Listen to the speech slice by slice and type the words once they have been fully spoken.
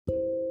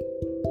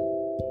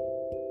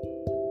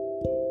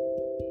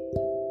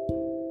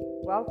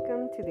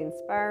Welcome to the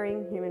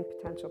Inspiring Human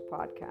Potential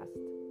podcast.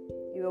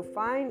 You will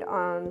find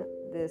on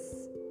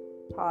this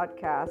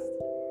podcast,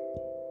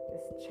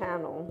 this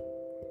channel,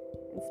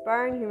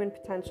 Inspiring Human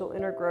Potential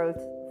Inner Growth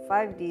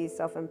 5D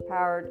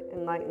Self-Empowered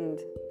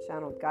Enlightened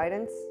Channeled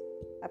Guidance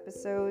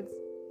episodes,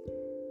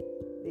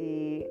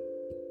 the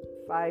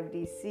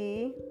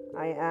 5DC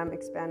I Am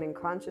Expanding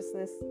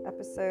Consciousness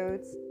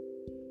episodes,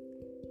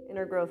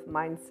 Inner Growth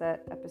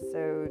Mindset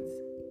episodes,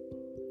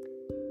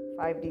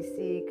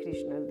 5DC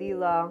Krishna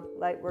Lila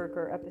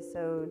Lightworker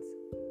episodes,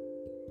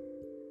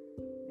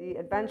 The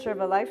Adventure of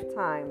a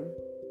Lifetime,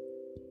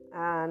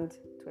 and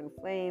Twin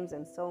Flames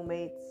and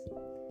Soulmates,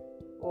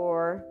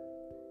 or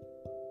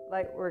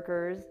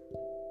Lightworkers,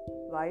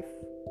 Life,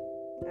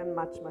 and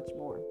much, much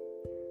more.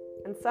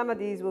 And some of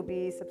these will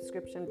be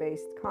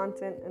subscription-based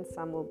content and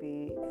some will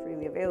be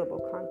freely available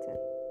content.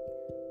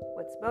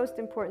 What's most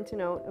important to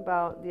note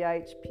about the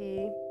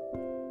IHP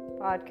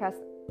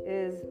podcast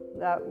is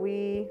that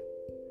we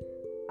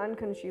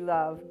unconsciously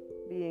love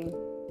being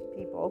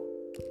people.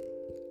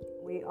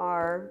 We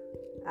are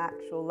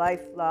actual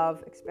life,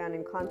 love,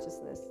 expanding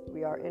consciousness.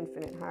 We are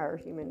infinite higher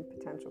human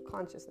potential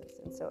consciousness.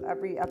 And so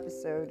every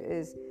episode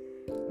is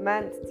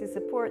meant to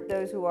support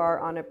those who are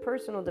on a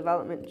personal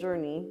development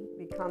journey,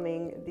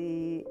 becoming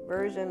the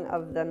version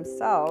of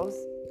themselves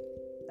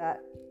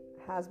that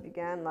has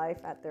began life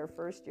at their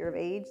first year of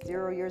age,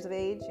 0 years of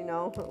age.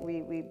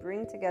 We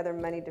bring together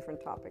many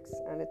different topics,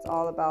 and it's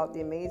all about the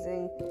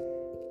amazing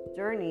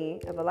journey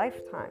of a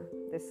lifetime,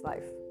 this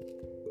life.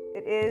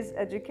 It is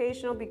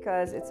educational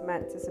because it's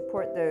meant to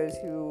support those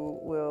who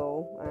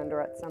will, and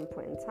or at some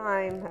point in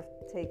time, have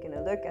taken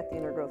a look at the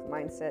inner growth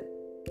mindset.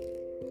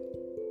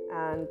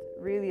 And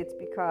really it's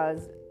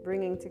because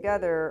bringing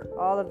together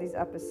all of these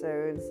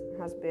episodes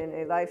has been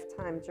a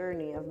lifetime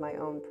journey of my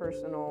own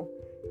personal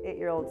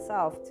 8-year-old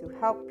self to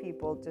help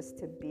people just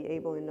to be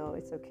able to know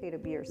it's okay to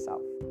be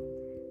yourself.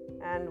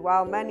 And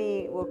while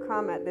many will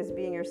come at this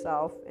being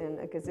yourself in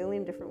a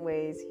gazillion different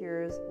ways,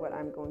 here's what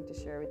I'm going to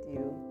share with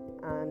you.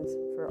 And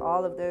for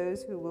all of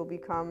those who will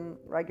become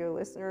regular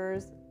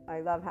listeners, I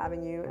love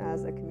having you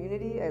as a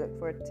community. I look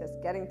forward to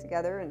getting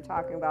together and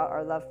talking about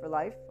our love for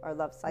life, our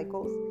love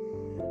cycles.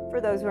 For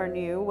those who are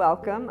new,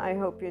 welcome. I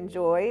hope you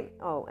enjoy.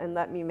 Oh, and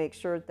let me make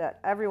sure that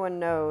everyone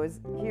knows,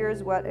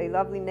 here's what a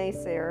lovely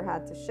naysayer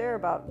had to share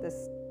about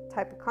this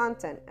type of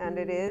content. And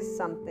it is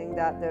something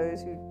that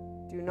those who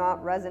do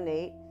not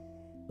resonate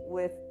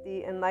with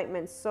the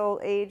Enlightenment Soul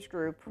age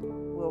group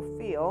will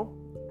feel,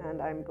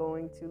 and I'm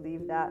going to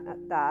leave that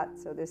at that.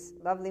 So this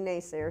lovely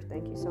naysayer,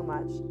 thank you so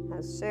much,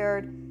 has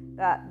shared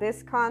that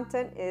this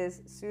content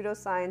is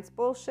pseudoscience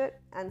bullshit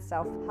and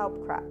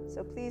self-help crap.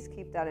 So please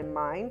keep that in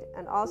mind,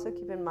 and also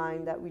keep in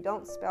mind that we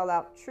don't spell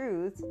out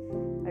truth.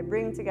 I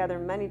bring together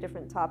many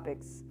different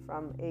topics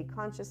from a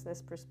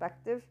consciousness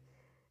perspective,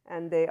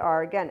 and they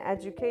are, again,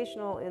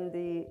 educational in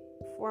the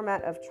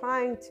format of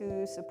trying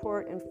to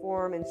support,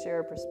 inform, and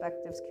share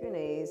perspectives,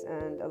 Q&As,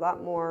 and a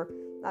lot more,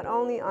 not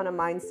only on a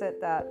mindset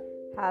that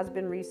has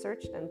been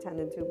researched and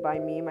tended to by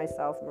me,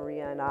 myself,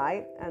 Maria, and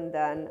I, and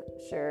then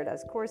shared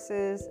as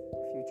courses,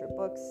 future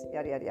books,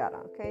 yada, yada, yada.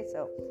 Okay,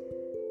 so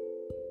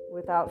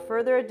without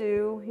further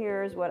ado,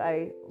 here's what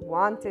I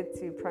wanted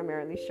to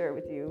primarily share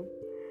with you.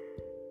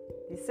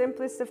 The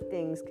simplest of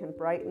things can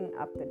brighten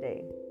up the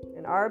day.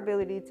 And our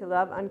ability to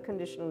love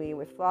unconditionally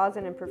with flaws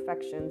and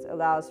imperfections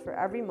allows for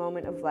every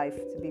moment of life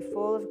to be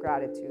full of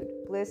gratitude,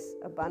 bliss,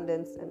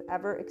 abundance, and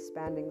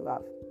ever-expanding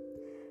love.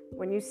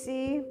 When you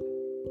see,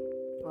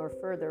 or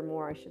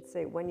furthermore, I should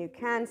say, when you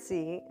can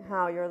see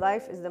how your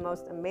life is the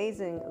most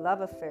amazing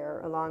love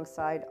affair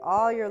alongside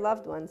all your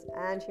loved ones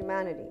and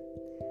humanity,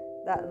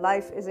 that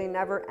life is a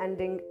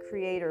never-ending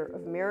creator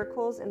of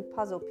miracles and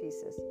puzzle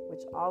pieces,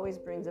 which always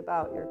brings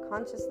about your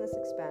consciousness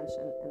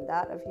expansion and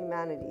that of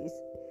humanity's.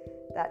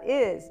 That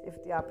is,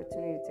 if the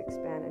opportunity to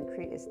expand and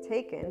create is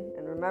taken.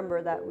 And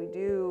remember that we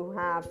do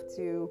have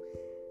to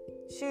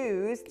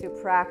choose to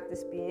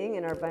practice being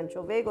in our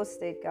ventral vagal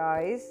state,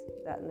 guys,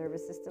 that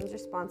nervous system's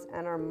response,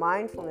 and our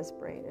mindfulness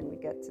brain. And we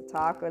get to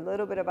talk a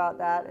little bit about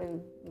that in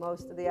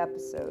most of the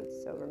episodes.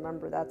 So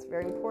remember, that's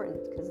very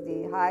important, because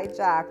the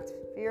hijacked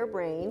fear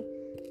brain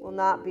will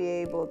not be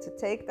able to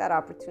take that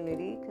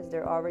opportunity because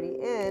they're already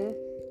in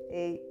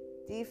a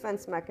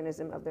defense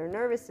mechanism of their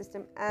nervous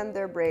system, and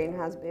their brain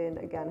has been,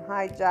 again,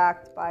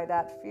 hijacked by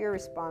that fear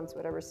response,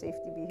 whatever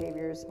safety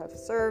behaviors have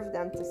served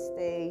them to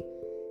stay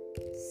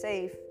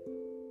safe.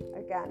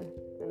 Again,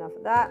 enough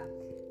of that.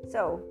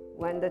 So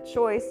when the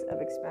choice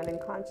of expanding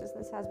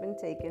consciousness has been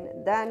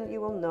taken, then you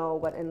will know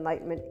what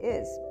enlightenment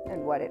is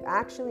and what it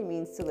actually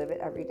means to live it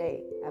every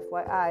day.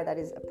 FYI, that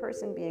is a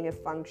person being a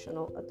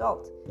functional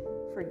adult.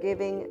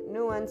 Forgiving,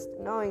 nuanced,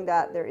 knowing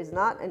that there is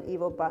not an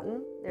evil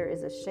button, there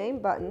is a shame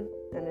button,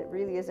 and it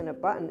really isn't a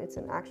button, it's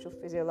an actual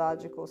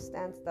physiological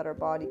stance that our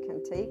body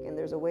can take, and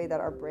there's a way that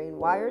our brain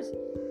wires.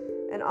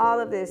 And all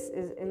of this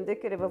is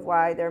indicative of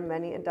why there are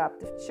many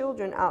adoptive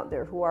children out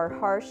there who are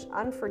harsh,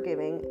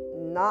 unforgiving,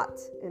 not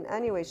in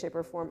any way, shape,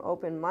 or form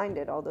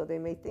open-minded, although they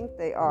may think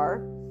they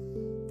are.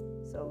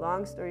 So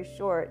long story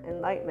short,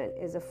 enlightenment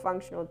is a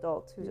functional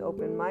adult who's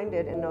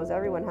open-minded and knows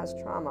everyone has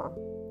trauma,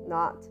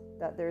 not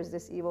that there's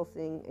this evil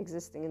thing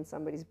existing in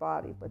somebody's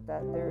body, but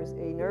that there's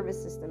a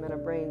nervous system and a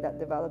brain that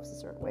develops a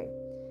certain way.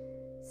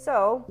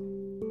 So,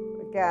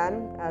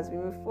 again, as we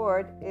move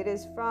forward, it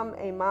is from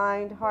a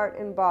mind, heart,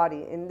 and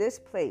body in this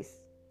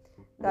place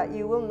that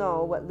you will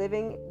know what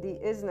living the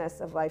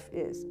isness of life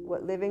is,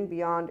 what living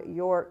beyond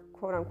your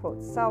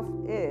quote-unquote self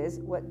is,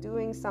 what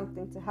doing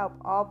something to help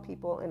all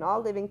people and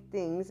all living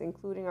things,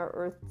 including our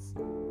Earth's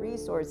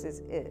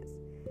resources, is.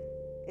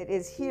 It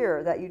is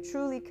here that you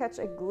truly catch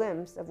a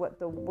glimpse of what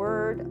the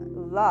word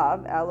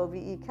love,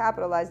 L-O-V-E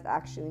capitalized,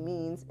 actually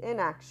means in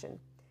action,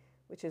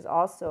 which is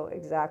also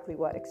exactly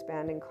what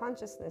expanding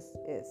consciousness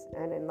is.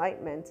 And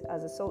enlightenment,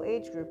 as a soul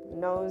age group,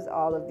 knows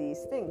all of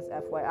these things,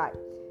 FYI.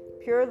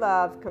 Pure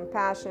love,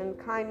 compassion,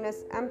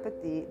 kindness,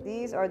 empathy,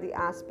 these are the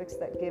aspects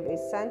that give a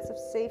sense of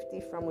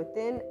safety from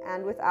within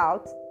and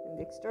without, in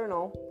the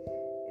external.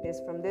 It is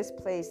from this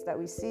place that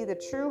we see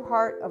the true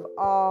heart of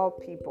all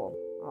people.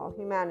 All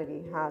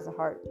humanity has a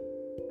heart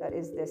that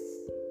is this.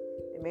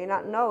 They may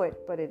not know it,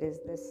 but it is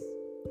this.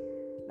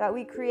 That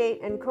we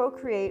create and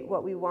co-create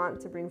what we want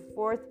to bring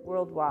forth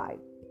worldwide.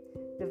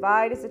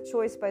 Divide is a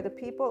choice by the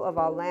people of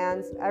all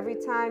lands. Every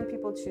time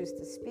people choose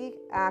to speak,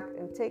 act,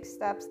 and take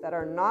steps that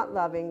are not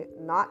loving,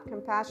 not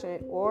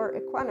compassionate, or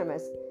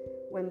equanimous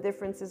when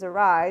differences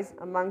arise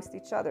amongst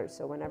each other.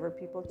 So whenever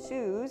people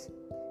choose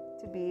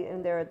to be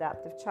in their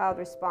adaptive child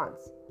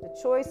response, the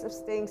choice of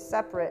staying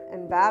separate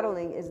and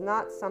battling is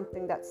not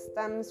something that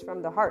stems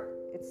from the heart.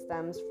 It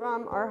stems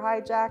from our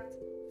hijacked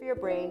fear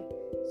brain,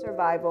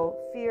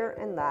 survival, fear,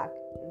 and lack.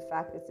 In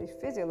fact, it's a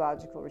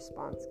physiological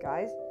response,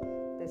 guys.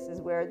 This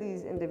is where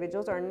these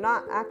individuals are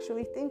not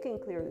actually thinking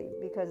clearly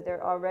because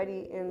they're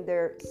already in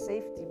their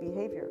safety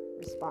behavior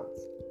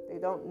response. They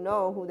don't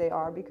know who they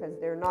are because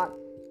they're not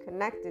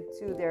connected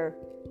to their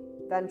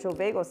ventral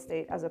vagal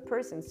state as a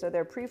person. So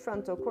their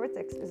prefrontal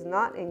cortex is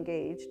not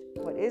engaged.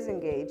 What is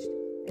engaged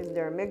is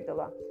their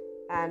amygdala.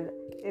 And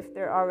if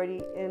they're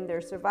already in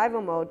their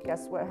survival mode,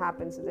 guess what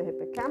happens to the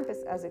hippocampus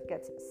as it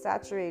gets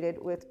saturated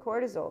with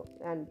cortisol?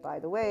 And by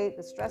the way,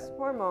 the stress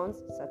hormones,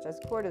 such as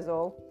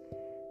cortisol,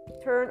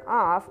 turn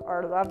off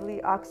our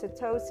lovely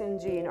oxytocin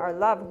gene, our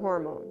love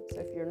hormone. So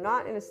if you're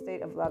not in a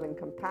state of love and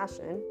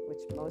compassion,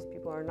 which most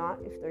people are not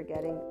if they're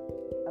getting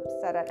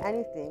upset at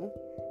anything,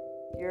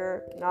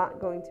 you're not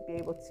going to be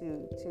able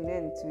to tune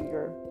in to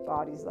your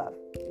body's love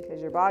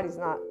because your body's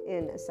not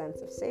in a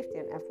sense of safety.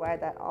 And FYI,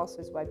 that also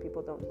is why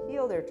people don't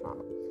heal their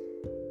trauma.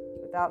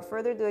 Without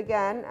further ado,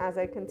 again, as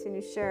I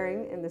continue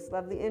sharing in this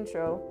lovely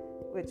intro,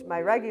 which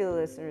my regular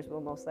listeners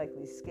will most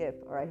likely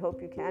skip, or I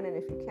hope you can, and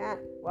if you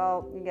can't,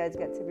 well, you guys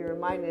get to be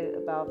reminded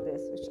about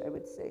this, which I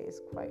would say is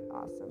quite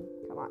awesome.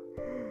 Come on.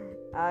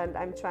 And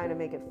I'm trying to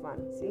make it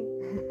fun, see?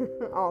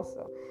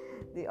 Also,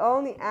 the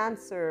only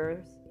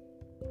answers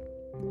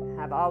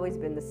have always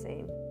been the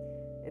same.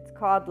 It's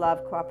called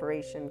love,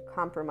 cooperation,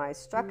 compromise,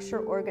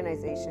 structure,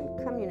 organization,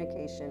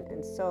 communication,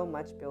 and so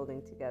much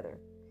building together.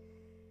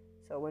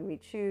 So when we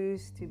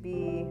choose to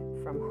be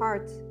from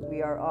heart,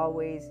 we are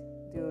always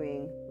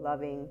doing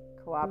loving,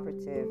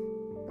 cooperative,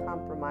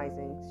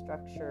 compromising,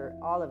 structure,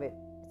 all of it.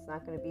 It's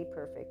not going to be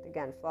perfect.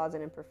 Again, flaws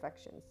and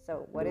imperfections.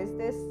 So what is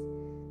this?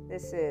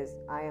 This is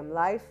I am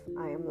life,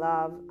 I am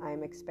love, I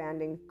am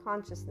expanding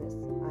consciousness,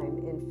 I am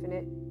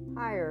infinite,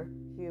 higher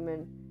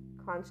human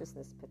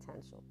consciousness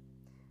potential.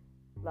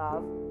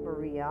 Love,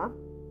 Maria.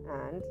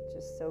 And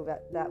just so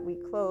that we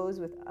close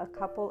with a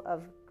couple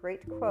of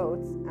great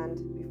quotes,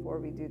 and before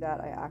we do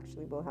that, I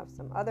actually will have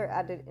some other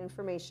added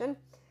information.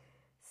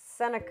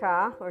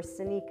 Seneca, or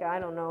Seneca, I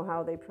don't know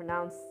how they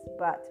pronounce,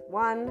 but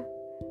one,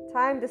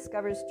 time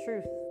discovers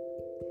truth.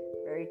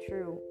 Very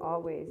true,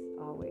 always,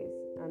 always.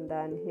 And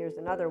then here's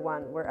another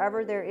one.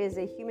 Wherever there is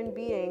a human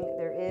being,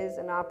 there is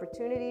an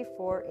opportunity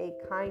for a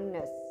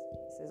kindness.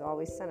 This is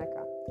always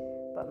Seneca.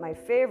 But my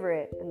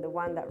favorite, and the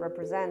one that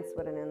represents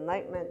what an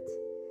enlightenment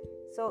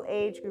soul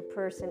age group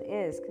person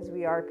is, because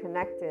we are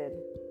connected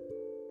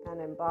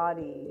and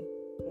embodying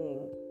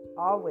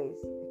always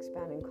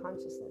expanding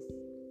consciousness.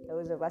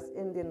 Those of us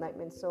in the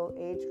enlightenment soul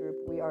age group,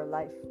 we are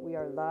life, we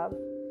are love,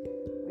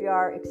 we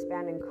are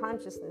expanding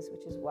consciousness,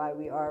 which is why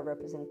we are a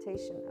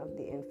representation of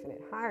the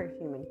infinite higher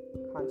human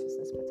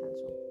consciousness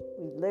potential.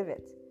 We live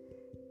it.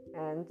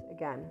 And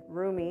again,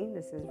 Rumi,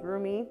 this is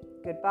Rumi,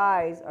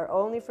 goodbyes are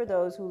only for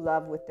those who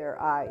love with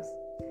their eyes.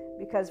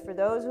 Because for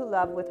those who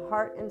love with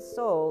heart and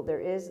soul,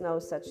 there is no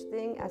such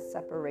thing as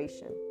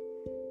separation.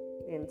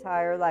 The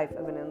entire life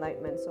of an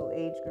enlightenment soul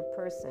age group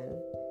person,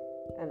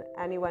 and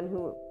anyone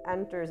who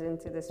enters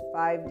into this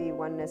 5D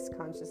oneness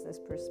consciousness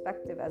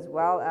perspective, as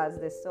well as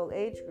this soul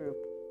age group,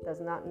 does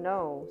not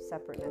know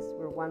separateness.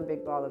 We're one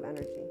big ball of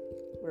energy.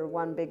 We're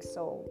one big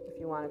soul, if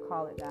you want to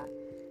call it that.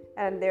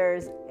 And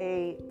there's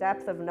a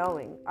depth of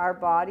knowing. Our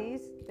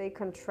bodies, they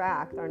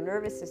contract. Our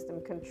nervous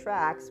system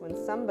contracts when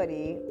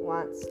somebody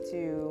wants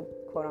to,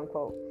 quote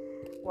unquote,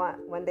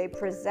 when they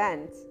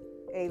present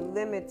a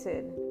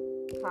limited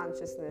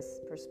consciousness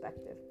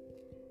perspective.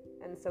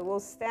 And so we'll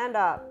stand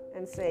up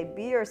and say,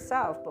 be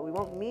yourself, but we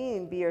won't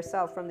mean be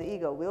yourself from the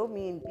ego. We'll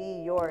mean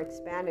be your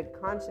expanded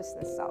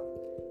consciousness self.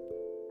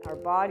 Our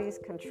bodies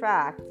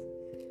contract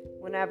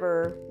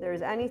whenever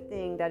there's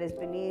anything that is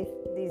beneath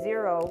the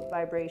zero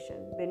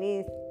vibration,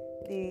 beneath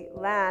the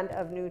land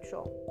of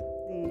neutral,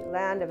 the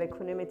land of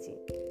equanimity.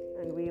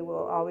 And we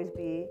will always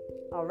be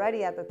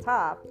already at the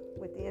top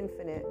with the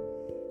infinite,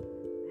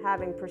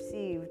 having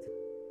perceived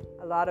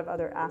a lot of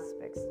other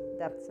aspects,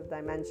 depths of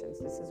dimensions.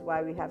 This is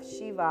why we have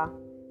Shiva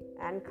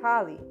and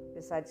Kali,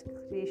 besides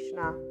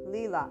Krishna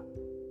Lila.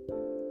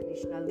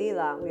 Krishna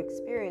Lila, we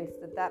experience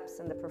the depths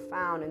and the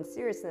profound and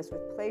seriousness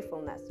with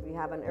playfulness. We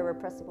have an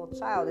irrepressible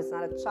child. It's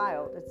not a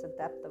child, it's the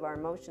depth of our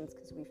emotions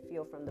because we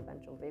feel from the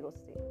ventral vagal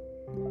state.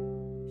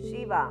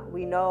 Shiva,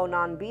 we know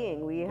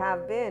non-being. We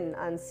have been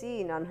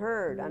unseen,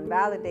 unheard,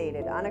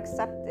 unvalidated,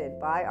 unaccepted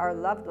by our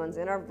loved ones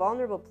in our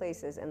vulnerable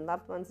places. And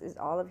loved ones is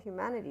all of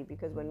humanity,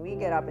 because when we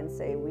get up and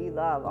say we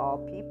love all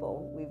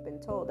people, we've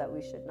been told that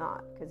we should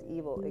not, because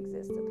evil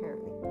exists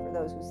apparently for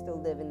those who still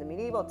live in the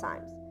medieval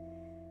times.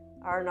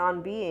 Our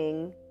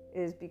non-being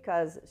is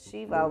because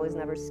Shiva was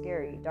never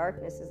scary.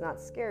 Darkness is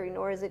not scary,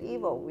 nor is it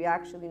evil. We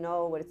actually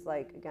know what it's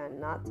like, again,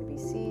 not to be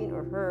seen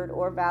or heard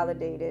or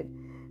validated.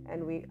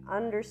 And we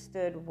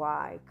understood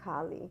why,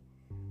 Kali,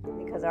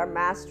 because our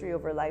mastery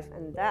over life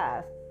and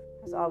death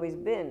has always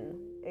been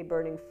a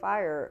burning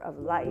fire of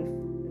life,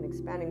 an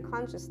expanding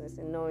consciousness,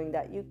 and knowing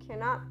that you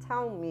cannot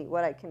tell me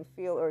what I can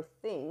feel or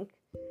think.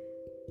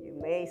 You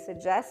may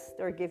suggest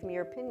or give me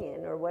your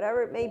opinion or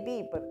whatever it may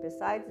be, but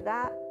besides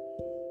that,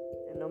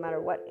 and no matter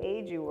what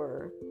age you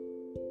were,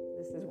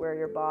 this is where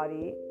your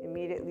body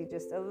immediately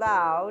just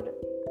allowed,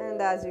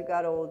 and as you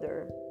got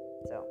older.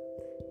 So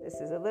this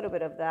is a little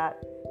bit of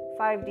that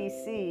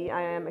 5DC,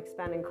 I am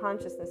expanding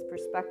consciousness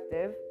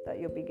perspective that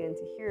you'll begin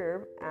to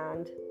hear.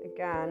 And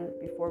again,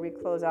 before we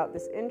close out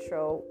this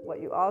intro,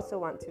 what you also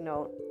want to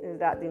know is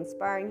that the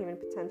Inspiring Human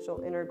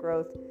Potential Inner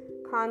Growth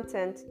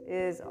content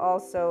is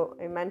also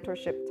a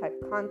mentorship type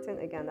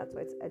content. Again, that's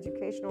why it's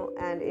educational,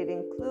 and it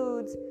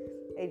includes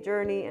a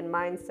journey and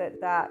mindset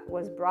that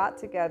was brought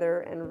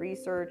together and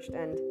researched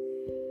and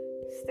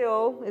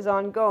still is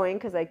ongoing,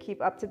 because I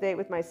keep up to date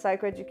with my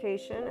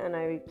psychoeducation, and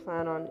I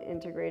plan on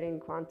integrating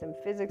quantum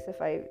physics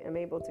if I am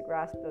able to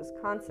grasp those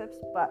concepts.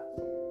 But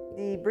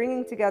the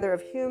bringing together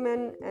of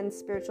human and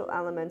spiritual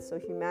elements, so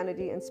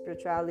humanity and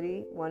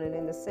spirituality, one and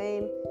in the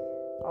same,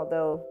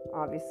 although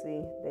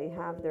obviously they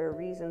have their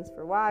reasons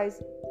for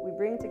whys, we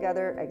bring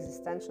together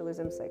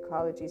existentialism,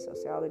 psychology,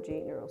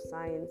 sociology,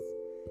 neuroscience.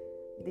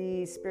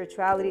 The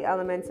spirituality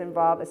elements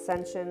involve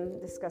ascension,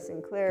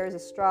 discussing clairs,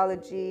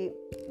 astrology,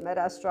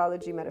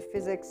 meta-astrology,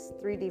 metaphysics,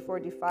 3D,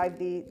 4D,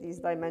 5D, these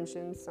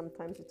dimensions.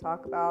 Sometimes we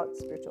talk about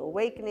spiritual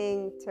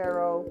awakening,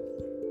 tarot,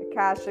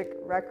 Akashic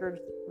record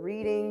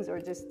readings,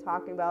 or just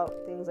talking about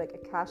things like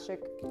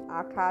Akashic,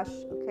 Akash,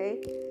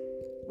 okay?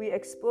 We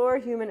explore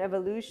human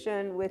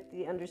evolution with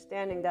the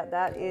understanding that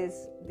that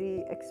is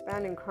the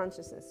expanding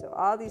consciousness. So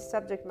all these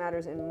subject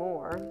matters and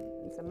more.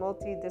 It's a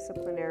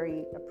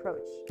multidisciplinary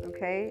approach,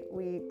 okay?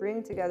 We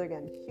bring together,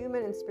 again,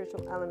 human and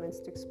spiritual elements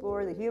to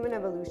explore the human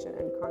evolution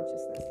and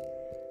consciousness.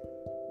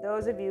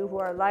 Those of you who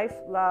are life,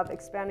 love,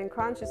 expanding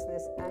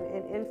consciousness, and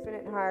in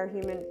infinite higher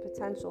human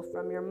potential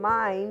from your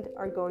mind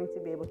are going to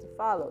be able to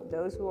follow.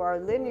 Those who are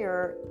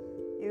linear,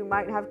 you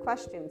might have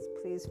questions.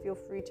 Please feel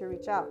free to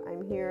reach out.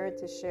 I'm here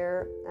to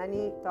share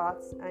any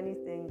thoughts,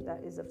 anything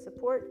that is of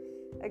support.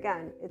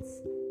 Again,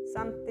 it's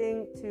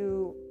something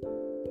to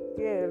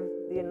give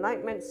the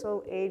Enlightenment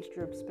Soul Age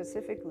group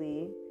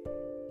specifically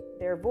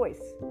their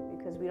voice,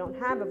 because we don't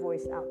have a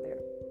voice out there.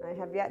 I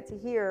have yet to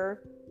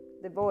hear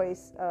the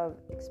voice of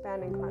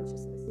expanding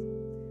consciousness.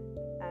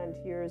 And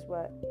here's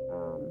what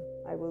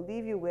I will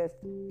leave you with.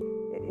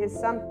 It is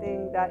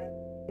something that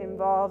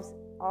involves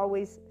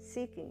always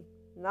seeking,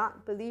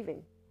 not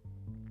believing.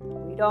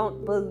 We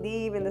don't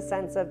believe in the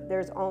sense of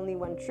there's only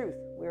one truth.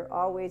 We're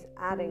always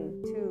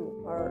adding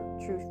to our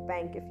truth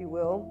bank, if you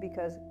will,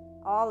 because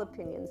all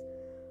opinions,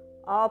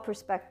 all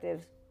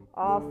perspectives,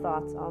 all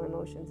thoughts, all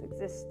emotions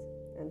exist.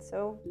 And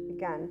so,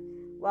 again,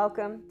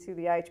 welcome to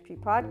the IHP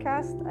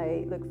podcast.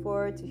 I look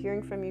forward to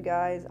hearing from you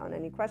guys on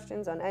any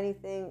questions, on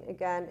anything.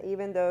 Again,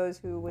 even those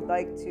who would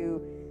like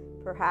to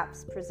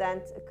perhaps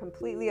present a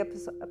completely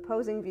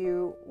opposing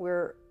view,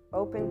 we're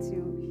open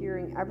to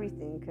hearing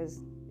everything,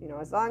 because, you know,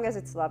 as long as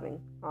it's loving,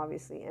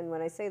 obviously. And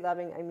when I say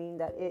loving, I mean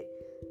that it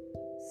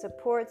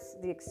supports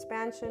the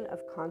expansion of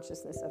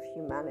consciousness of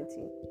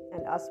humanity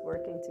and us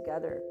working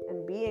together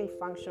and being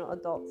functional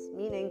adults,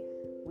 meaning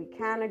we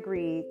can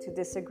agree to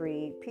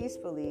disagree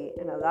peacefully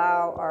and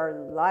allow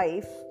our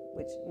life,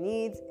 which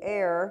needs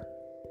air,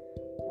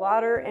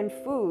 water, and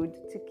food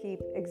to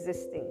keep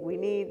existing. We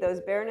need those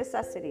bare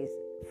necessities.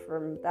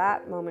 From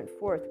that moment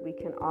forth, we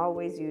can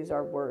always use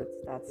our words.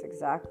 That's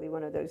exactly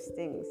one of those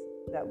things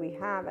that we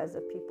have as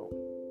a people.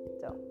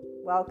 So,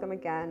 welcome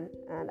again,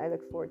 and I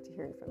look forward to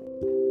hearing from you.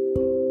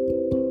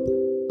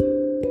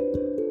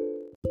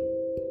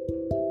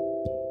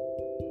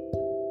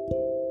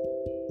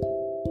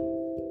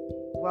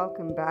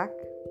 Welcome back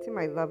to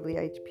my lovely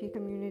HP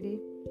community.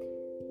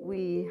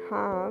 We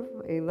have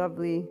a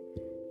lovely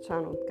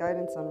channeled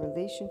guidance on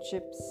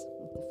relationships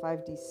with the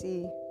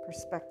 5DC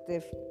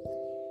perspective,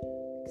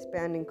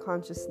 expanding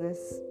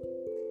consciousness,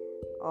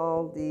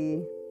 all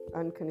the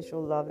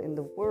unconditional love in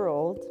the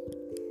world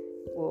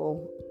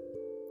will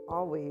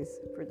always,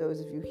 for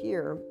those of you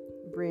here,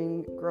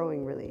 bring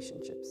growing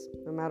relationships,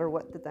 no matter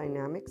what the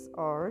dynamics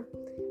are.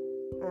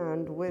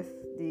 And with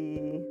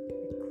the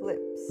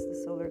eclipse,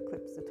 the solar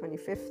eclipse, the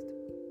 25th,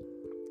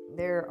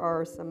 there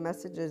are some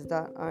messages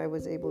that I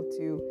was able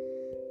to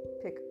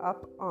pick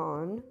up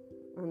on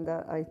and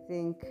that I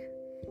think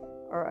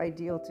are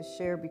ideal to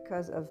share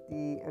because of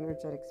the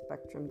energetic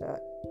spectrum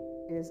that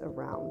is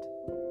around.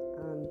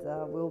 And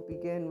we'll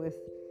begin with,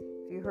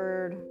 if you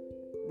heard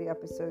the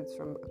episodes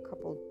from a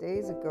couple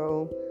days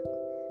ago,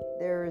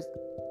 there's,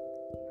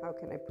 how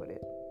can I put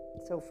it?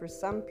 So for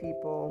some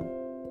people,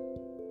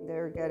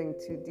 they're getting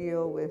to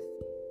deal with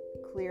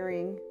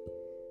clearing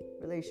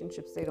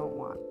relationships they don't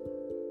want.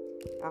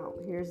 Now,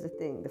 here's the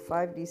thing. The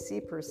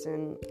 5DC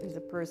person is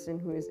a person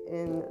who is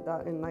in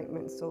that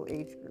enlightenment soul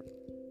age group.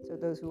 So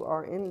those who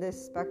are in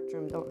this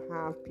spectrum don't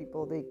have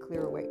people they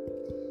clear away.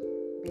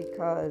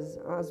 Because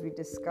as we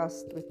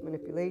discussed with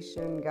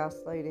manipulation,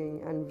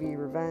 gaslighting, envy,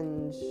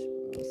 revenge,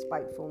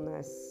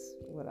 spitefulness,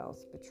 what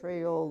else?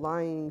 Betrayal,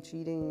 lying,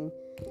 cheating,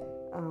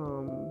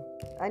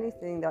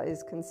 anything that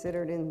is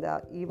considered in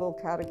that evil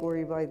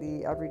category by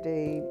the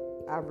everyday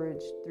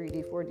average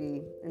 3D,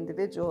 4D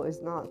individual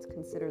is not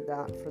considered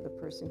that for the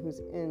person who's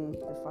in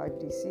the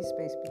 5DC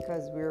space,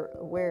 because we're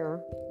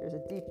aware, there's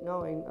a deep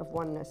knowing of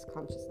oneness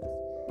consciousness.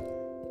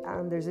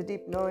 And there's a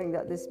deep knowing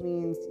that this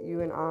means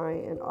you and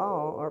I and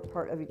all are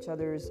part of each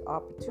other's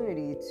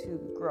opportunity to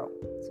grow.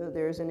 So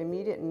there's an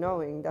immediate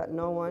knowing that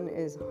no one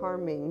is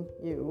harming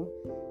you,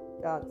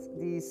 that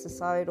these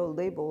societal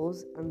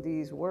labels and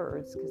these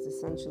words, because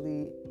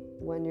essentially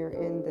when you're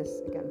in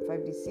this, again,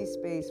 5DC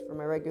space, for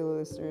my regular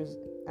listeners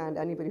and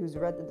anybody who's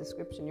read the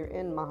description, you're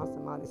in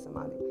Mahasamadhi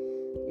Samadhi.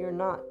 You're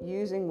not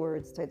using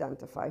words to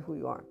identify who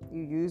you are.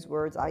 You use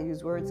words. I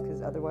use words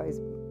because otherwise,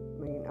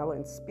 I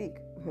wouldn't speak.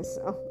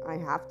 So I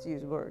have to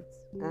use words.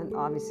 And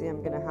obviously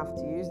I'm going to have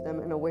to use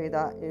them in a way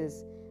that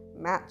is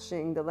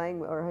matching the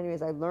language. Or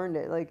anyways, I learned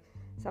it. Like,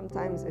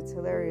 sometimes it's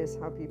hilarious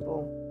how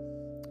people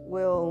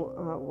will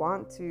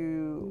want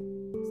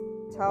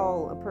to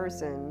tell a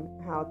person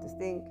how to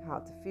think, how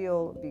to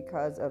feel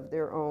because of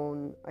their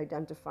own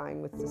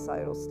identifying with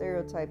societal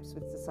stereotypes,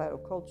 with societal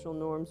cultural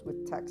norms,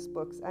 with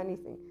textbooks,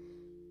 anything.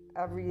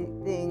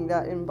 Everything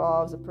that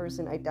involves a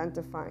person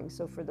identifying.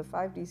 So for the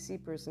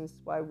 5DC persons,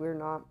 why we're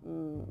not,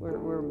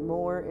 we're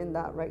more in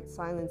that right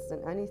silence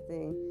than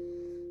anything,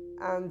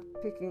 and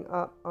picking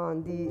up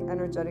on the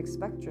energetic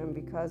spectrum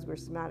because we're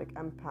somatic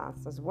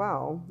empaths as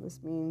well.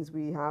 This means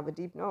we have a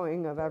deep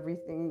knowing of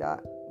everything that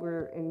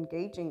we're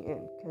engaging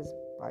in, because,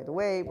 by the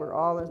way, we're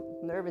all a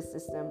nervous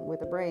system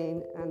with a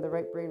brain, and the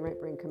right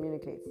brain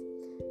communicates.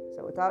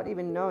 So without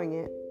even knowing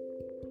it,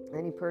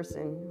 any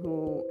person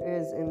who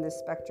is in this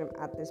spectrum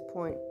at this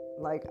point,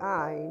 like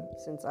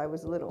since I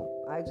was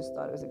little, I just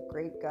thought it was a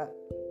great gut,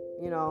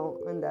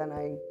 and then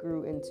I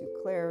grew into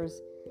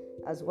clairs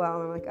as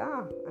well. And I'm like,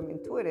 I'm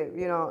intuitive,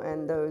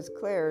 and those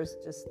clairs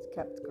just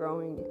kept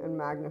growing and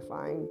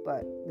magnifying.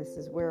 But this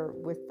is where,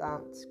 with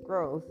that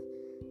growth,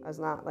 I was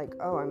not like,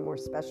 I'm more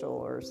special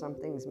or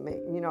something's,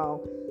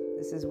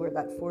 this is where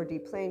that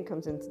 4D plane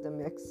comes into the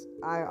mix.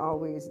 I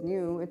always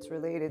knew it's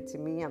related to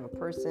me. I'm a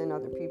person,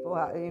 other people,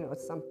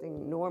 it's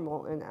something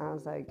normal. And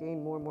as I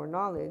gain more and more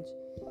knowledge,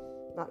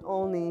 not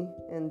only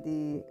in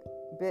the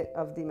bit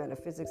of the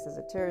metaphysics,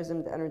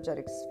 esotericism, the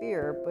energetic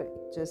sphere,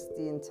 but just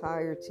the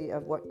entirety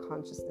of what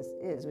consciousness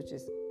is, which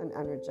is an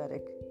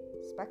energetic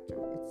spectrum.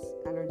 It's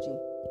energy.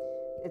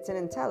 It's an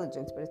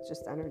intelligence, but it's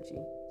just energy.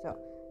 So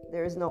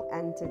there is no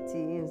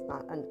entity. It's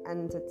not an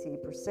entity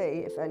per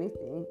se. If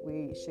anything,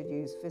 we should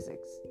use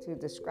physics to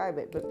describe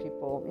it, but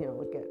people,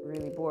 would get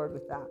really bored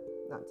with that.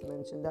 Not to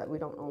mention that we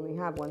don't only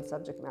have one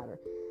subject matter.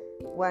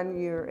 When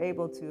you're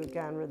able to,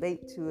 again,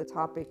 relate to a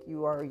topic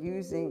you are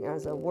using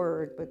as a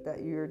word, but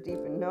that you're deep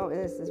in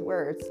this is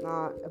where it's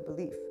not a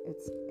belief.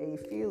 It's a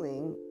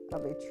feeling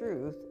of a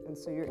truth. And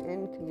so you're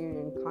in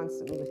communion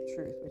constantly with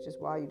truth, which is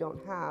why you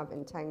don't have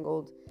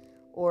entangled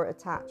or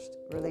attached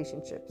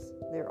relationships.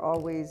 They're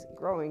always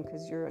growing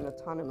because you're an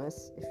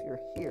autonomous, if you're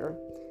here,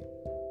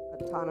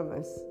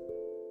 autonomous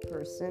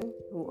person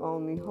who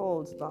only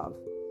holds love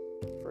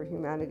for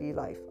humanity,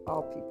 life,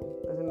 all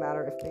people. Doesn't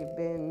matter if they've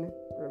been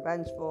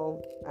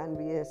revengeful,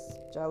 envious,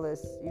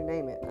 jealous, you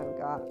name it. I've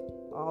got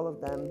all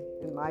of them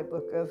in my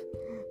book of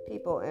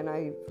people, and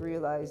I've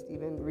realized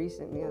even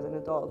recently as an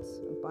adult,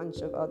 a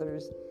bunch of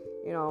others,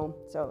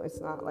 so it's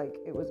not like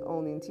it was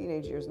only in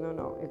teenage years.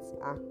 No, it's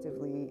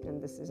actively,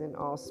 and this is in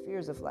all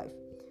spheres of life.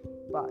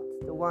 But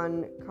the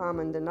one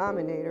common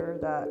denominator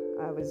that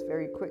I was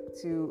very quick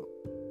to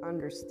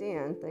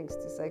understand, thanks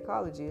to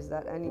psychology, is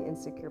that any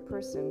insecure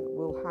person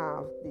will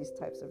have these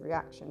types of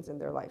reactions in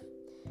their life.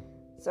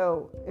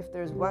 So if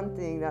there's one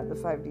thing that the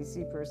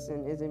 5DC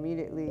person is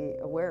immediately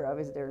aware of,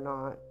 is they're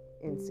not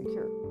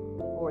insecure,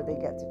 or they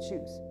get to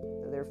choose.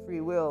 So their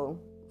free will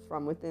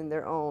from within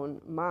their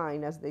own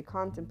mind as they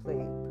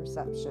contemplate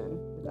perception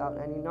without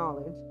any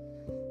knowledge.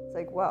 It's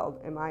like, well,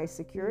 am I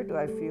secure? Do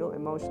I feel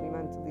emotionally,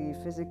 mentally,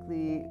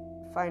 physically,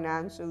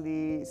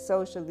 financially,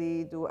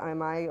 socially?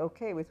 Am I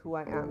okay with who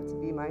I am to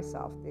be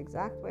myself, the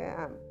exact way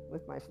I am,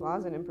 with my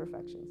flaws and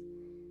imperfections?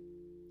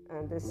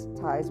 And this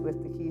ties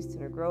with the keys to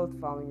inner growth,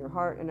 following your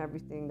heart, and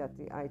everything that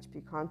the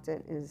IHP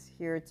content is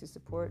here to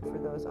support for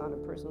those on a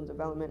personal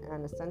development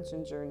and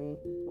ascension journey,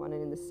 one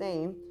and the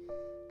same.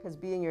 Because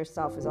being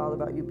yourself is all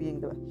about you being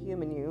the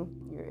human you,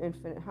 your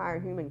infinite higher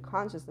human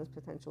consciousness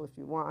potential if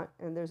you want.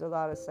 And there's a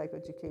lot of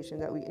psychoeducation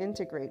that we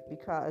integrate,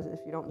 because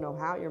if you don't know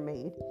how you're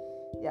made,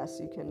 yes,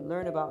 you can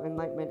learn about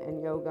enlightenment and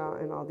yoga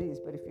and all these,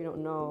 but if you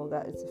don't know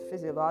that it's a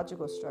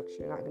physiological structure,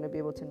 you're not going to be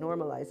able to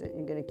normalize it.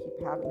 You're going to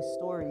keep having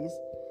stories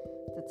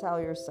to tell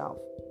yourself.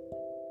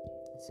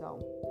 So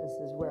this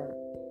is where,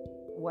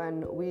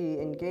 when we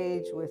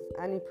engage with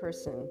any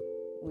person,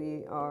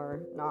 we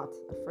are not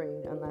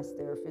afraid unless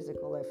they're a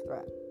physical life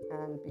threat.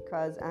 And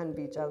because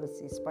envy,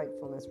 jealousy,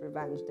 spitefulness,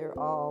 revenge, they're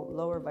all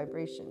lower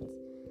vibrations.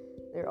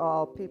 They're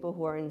all people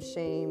who are in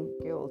shame,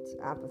 guilt,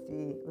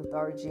 apathy,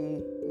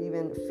 lethargy,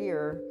 even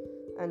fear,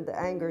 and the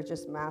anger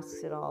just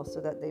masks it all so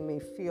that they may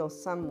feel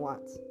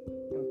somewhat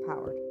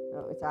empowered.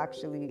 It's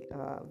actually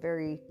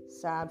very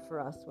sad for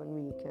us when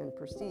we can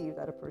perceive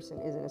that a person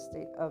is in a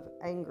state of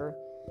anger,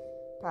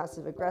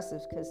 passive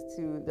aggressive, because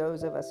to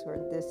those of us who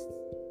are this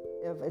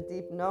of a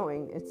deep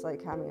knowing, it's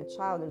like having a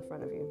child in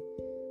front of you.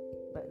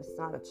 But it's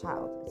not a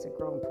child, it's a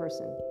grown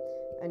person.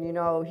 And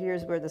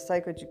here's where the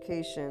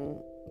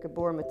psychoeducation,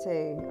 Gabor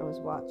Mate, I was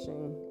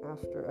watching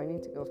after, I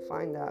need to go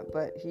find that,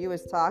 but he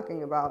was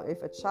talking about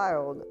if a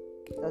child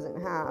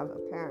doesn't have a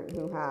parent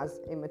who has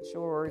a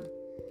matured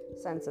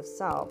sense of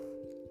self,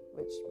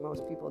 which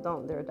most people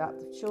don't, they're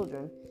adaptive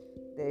children,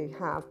 they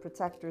have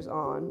protectors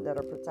on that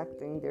are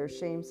protecting their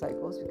shame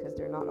cycles because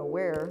they're not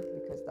aware,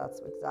 because that's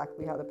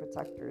exactly how the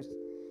protectors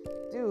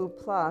do.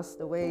 Plus,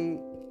 the way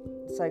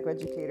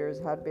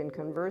psychoeducators had been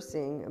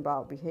conversing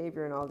about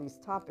behavior and all these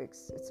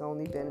topics, it's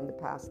only been in the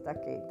past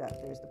decade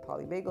that there's the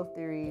polyvagal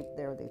theory,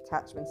 there are the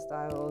attachment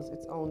styles.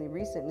 It's only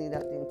recently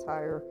that the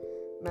entire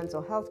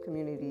mental health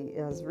community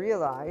has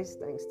realized,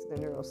 thanks to the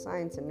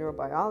neuroscience and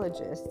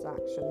neurobiologists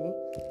actually,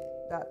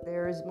 that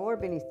there is more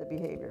beneath the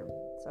behavior.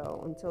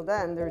 So until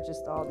then, there's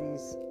just all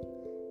these,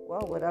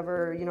 well,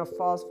 whatever,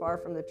 falls far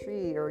from the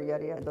tree, or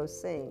yada yada,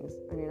 those sayings.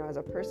 And as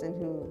a person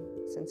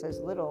who, since I was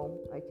little,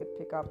 I could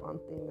pick up on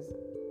things,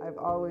 I've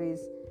always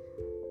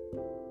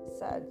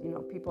said,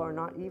 people are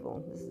not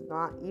evil. This is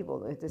not evil.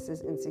 This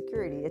is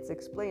insecurity. It's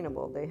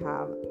explainable. They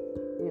have,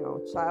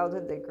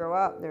 childhood, they grow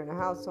up, they're in a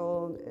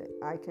household.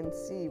 I can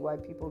see why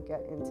people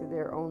get into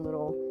their own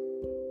little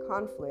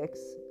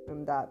conflicts,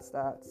 and that's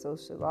that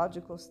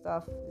sociological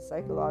stuff, the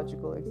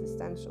psychological,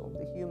 existential,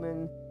 the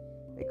human,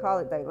 they call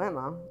it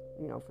dilemma.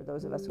 For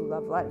those of us who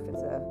love life,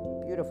 it's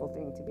a beautiful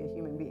thing to be a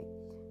human being.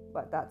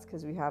 But that's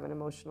because we have an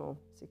emotional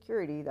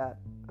security that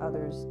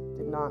others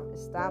did not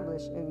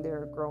establish in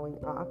their growing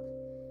up.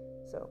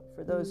 So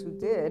for those who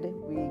did,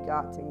 we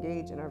got to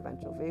engage in our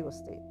ventral vagal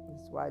state.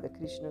 That's why the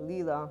Krishna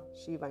Lila,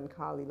 Shiva and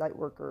Kali,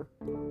 Lightworker,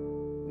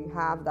 we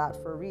have that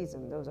for a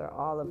reason. Those are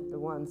all of the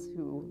ones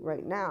who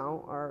right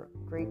now are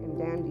great and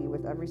dandy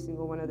with every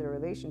single one of their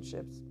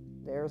relationships.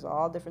 There's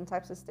all different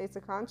types of states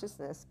of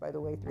consciousness, by the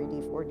way,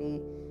 3D,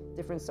 4D,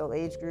 different soul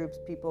age groups,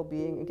 people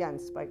being, again,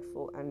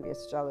 spiteful,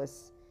 envious,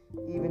 jealous,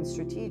 even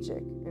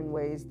strategic in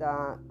ways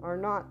that are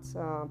not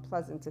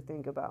pleasant to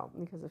think about.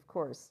 Because, of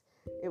course,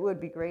 it would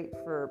be great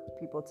for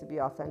people to be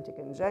authentic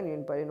and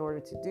genuine, but in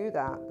order to do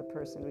that, the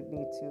person would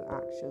need to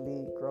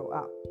actually grow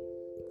up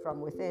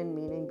from within,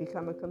 meaning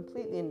become a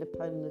completely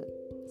independent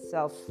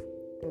self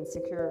and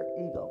secure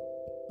ego,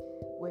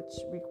 which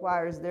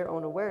requires their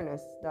own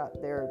awareness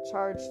that their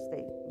charged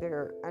state,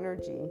 their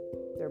energy,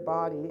 their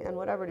body, and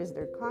whatever it is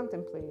they're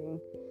contemplating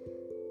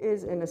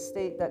is in a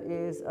state that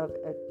is of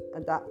an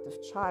adaptive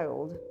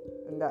child,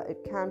 and that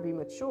it can be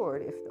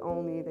matured if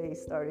only they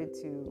started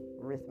to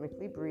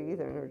rhythmically breathe,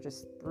 or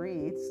just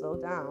breathe, slow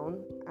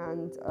down,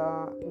 and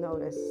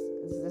notice,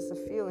 is this a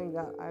feeling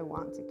that I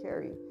want to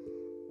carry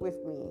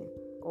with me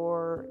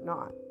or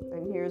not?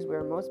 And here's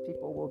where most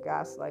people will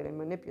gaslight and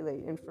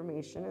manipulate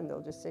information, and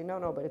they'll just say,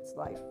 no, but it's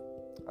life.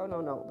 Oh,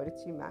 no, but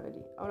it's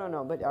humanity. Oh,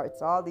 no, but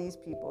it's all these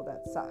people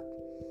that suck.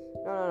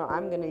 No,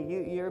 I'm going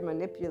to, you're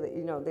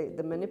manipulating,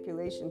 the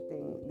manipulation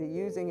thing, the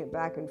using it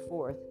back and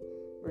forth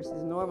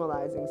versus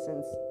normalizing,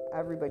 since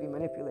everybody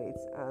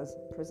manipulates as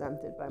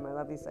presented by my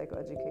lovely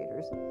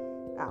psychoeducators.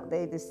 Now,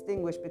 they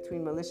distinguish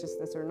between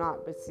maliciousness or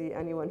not, but see,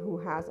 anyone who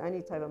has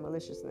any type of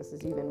maliciousness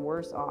is even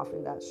worse off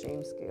in that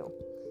shame scale.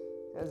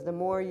 Because the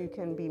more you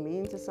can be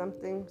mean to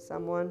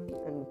someone,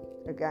 and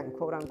again,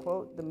 quote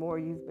unquote, the more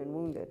you've been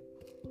wounded.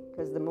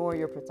 Because the more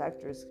your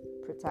protector's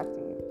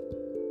protecting you.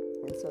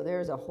 And so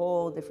there's a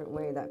whole different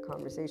way that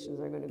conversations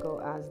are going to go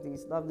as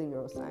these lovely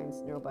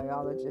neuroscience,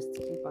 neurobiologists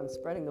keep on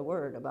spreading the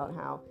word about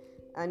how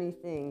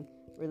anything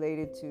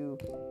related to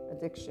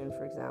addiction,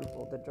 for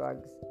example, the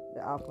drugs,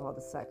 the alcohol,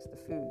 the sex, the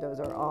food, those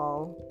are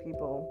all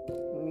people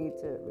who need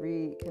to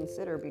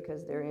reconsider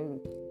because they're in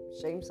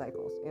shame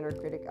cycles. Inner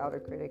critic, outer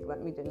critic.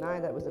 Let me deny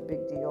that was a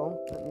big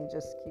deal. Let me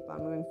just keep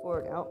on moving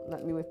forward.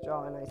 Let me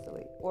withdraw and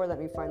isolate. Or let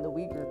me find the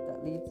we group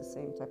that leads the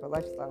same type of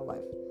lifestyle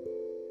life.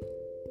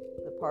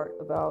 The part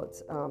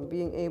about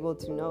being able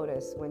to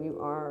notice when you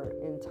are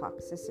in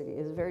toxicity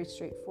is very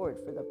straightforward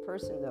for the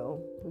person,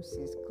 though, who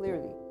sees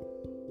clearly,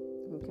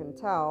 who can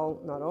tell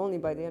not only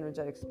by the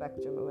energetic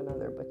spectrum of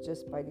another, but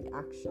just by the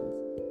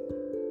actions.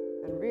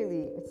 And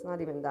really, it's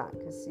not even that,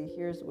 because see,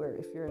 here's where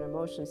if you're an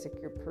emotionally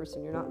secure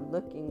person, you're not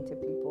looking to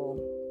people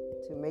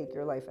to make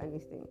your life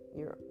anything.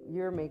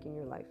 You're making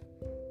your life.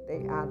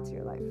 They add to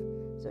your life.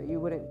 So you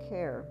wouldn't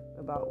care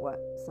about what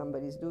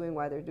somebody's doing,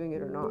 why they're doing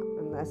it or not,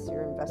 unless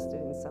you're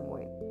invested in some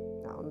way.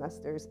 Now, unless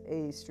there's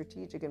a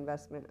strategic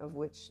investment of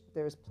which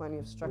there's plenty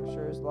of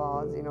structures,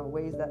 laws,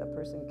 ways that a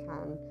person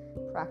can,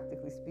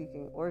 practically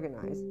speaking,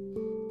 organize,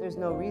 there's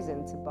no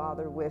reason to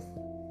bother with.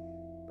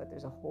 But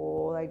there's a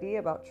whole idea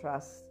about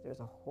trust.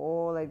 There's a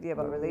whole idea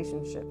about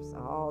relationships,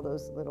 all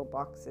those little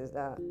boxes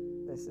that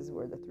this is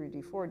where the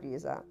 3D, 4D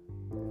is at.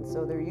 And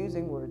so they're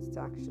using words to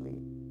actually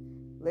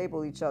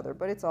label each other,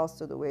 but it's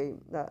also the way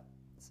that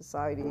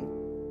society,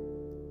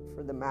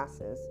 for the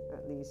masses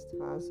at least,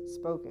 has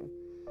spoken.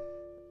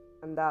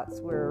 And that's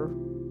where,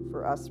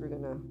 for us, we're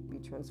going to be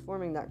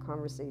transforming that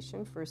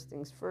conversation. First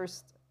things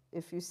first,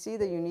 if you see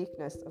the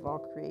uniqueness of all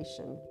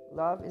creation,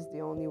 love is the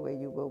only way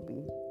you will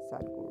be,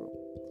 Sadhguru.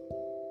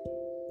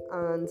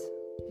 And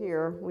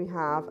here we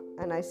have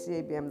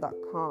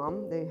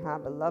nicabm.com. They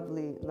have a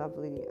lovely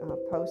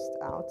post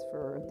out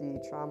for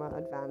the Trauma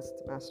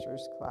Advanced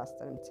Masters class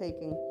that I'm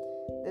taking.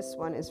 This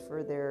one is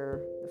for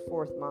the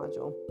fourth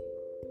module.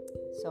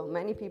 So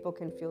many people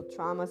can feel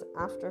trauma's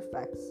after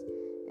effects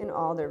in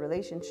all their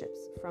relationships,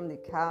 from the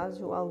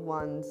casual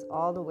ones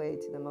all the way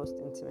to the most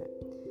intimate.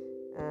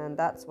 And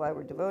that's why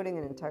we're devoting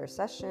an entire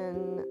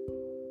session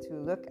to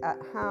look at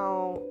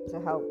how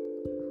to help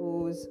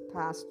whose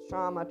past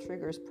trauma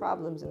triggers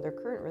problems in their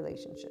current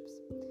relationships.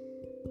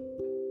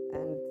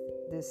 And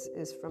this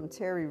is from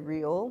Terry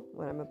Real,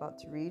 what I'm about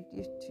to read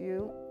to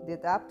you. The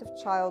adaptive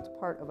child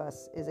part of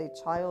us is a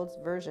child's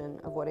version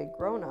of what a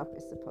grown-up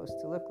is supposed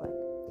to look like.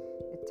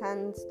 It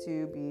tends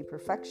to be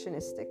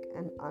perfectionistic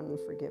and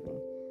unforgiving,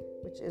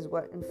 which is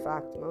what, in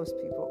fact, most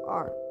people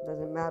are.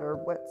 Doesn't matter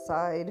what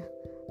side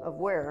of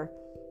where.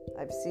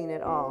 I've seen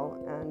it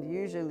all, and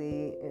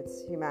usually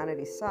it's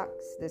humanity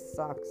sucks, this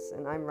sucks,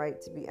 and I'm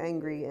right to be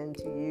angry and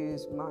to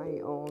use my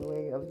own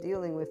way of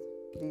dealing with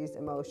these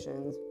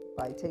emotions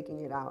by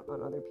taking it out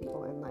on other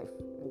people in life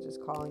and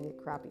just calling it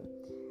crappy.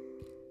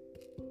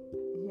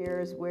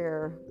 Here's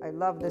where I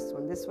love this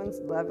one. This one's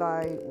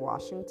Levi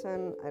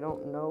Washington. I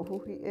don't know who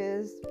he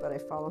is, but I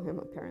follow him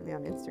apparently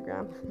on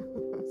Instagram.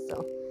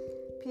 So,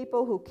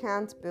 people who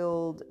can't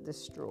build,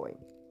 destroy.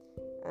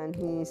 And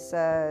he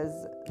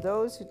says,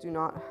 those who do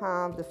not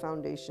have the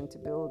foundation to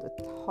build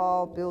a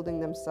tall building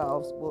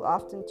themselves will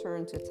often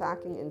turn to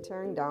attacking and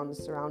tearing down the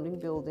surrounding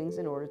buildings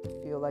in order to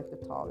feel like the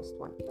tallest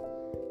one.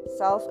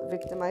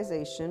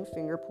 Self-victimization,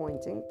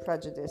 finger-pointing,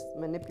 prejudice,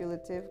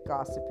 manipulative,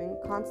 gossiping,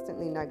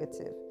 constantly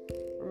negative.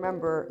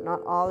 Remember,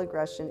 not all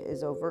aggression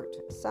is overt.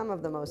 Some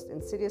of the most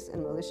insidious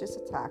and malicious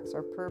attacks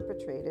are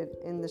perpetrated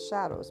in the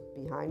shadows,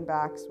 behind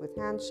backs, with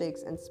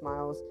handshakes and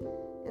smiles,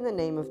 in the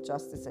name of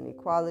justice and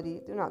equality.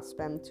 Do not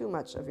spend too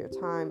much of your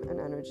time and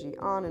energy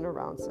on and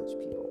around such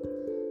people.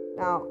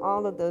 Now,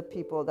 all of the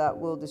people that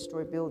will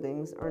destroy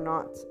buildings are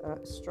not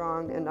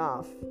strong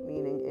enough,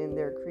 meaning in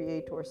their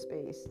creator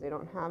space. They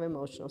don't have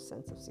emotional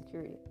sense of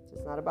security. So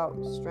it's not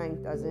about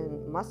strength as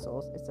in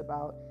muscles. It's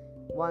about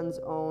one's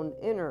own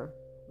inner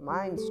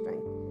mind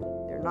strength.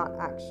 They're not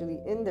actually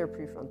in their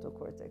prefrontal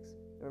cortex.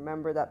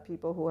 Remember that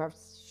people who have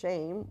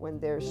shame, when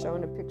they're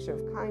shown a picture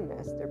of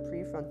kindness, their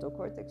prefrontal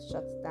cortex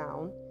shuts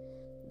down,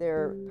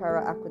 their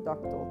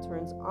paraaqueductal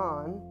turns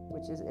on,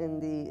 which is in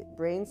the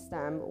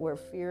brainstem where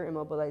fear,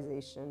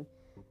 immobilization,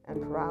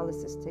 and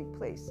paralysis take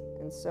place.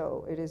 And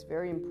so it is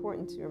very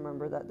important to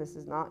remember that this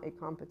is not a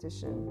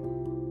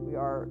competition. We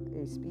are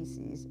a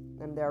species,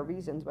 and there are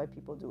reasons why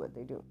people do what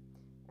they do.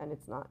 And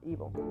it's not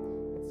evil.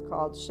 It's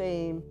called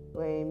shame,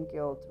 blame,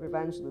 guilt,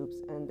 revenge loops,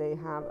 and they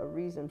have a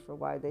reason for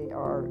why they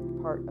are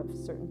part of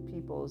certain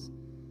people's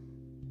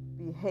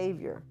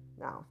behavior.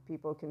 Now, if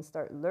people can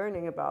start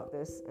learning about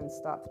this and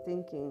stop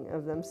thinking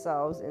of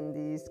themselves in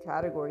these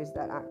categories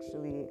that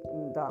actually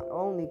not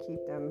only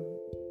keep them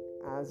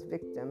as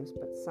victims,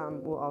 but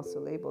some will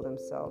also label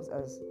themselves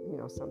as,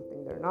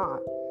 something they're not.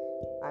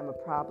 I'm a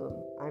problem.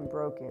 I'm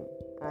broken.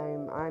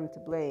 I'm to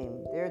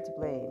blame. They're to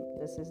blame.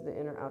 This is the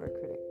inner outer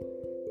critic.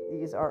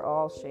 These are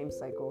all shame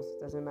cycles.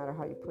 Doesn't matter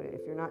how you put it.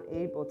 If you're not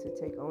able to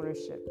take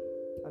ownership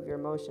of your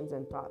emotions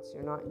and thoughts,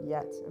 you're not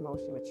yet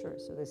emotionally mature.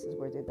 So this is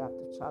where the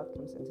adaptive child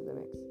comes into the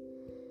mix.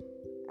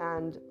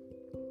 And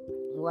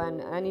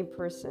when any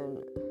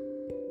person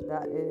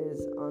that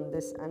is on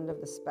this end of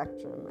the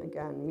spectrum,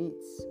 again,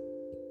 meets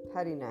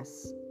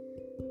pettiness,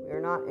 we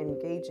are not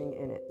engaging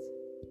in it,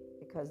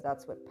 because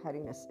that's what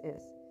pettiness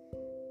is.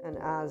 And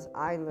as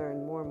I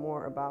learned more and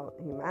more about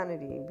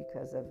humanity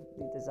because of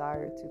the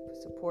desire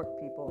to support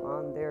people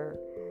on their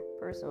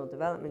personal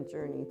development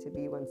journey to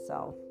be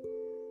oneself,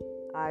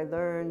 I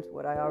learned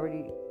what I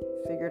already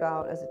figured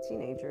out as a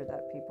teenager,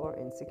 that people are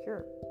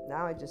insecure.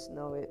 Now I just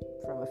know it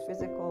from a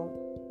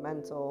physical,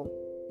 mental,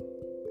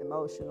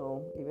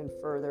 emotional, even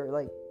further,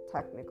 like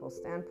technical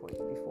standpoint.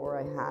 Before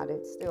I had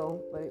it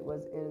still, but it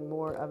was in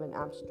more of an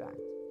abstract.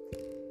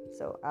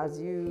 So as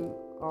you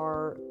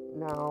are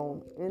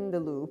now in the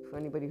loop,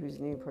 anybody who's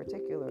new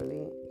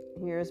particularly,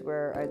 here's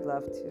where I'd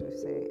love to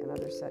say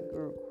another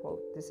Sadhguru quote.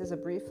 This is a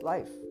brief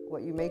life.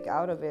 What you make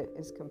out of it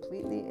is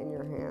completely in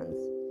your hands.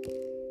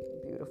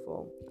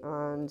 Beautiful.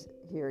 And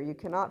here, you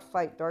cannot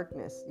fight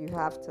darkness. You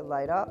have to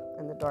light up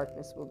and the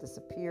darkness will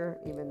disappear,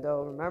 even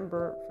though,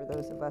 remember, for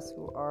those of us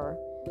who are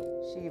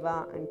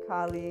Shiva and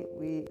Kali,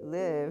 we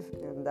live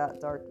in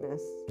that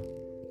darkness.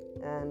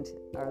 And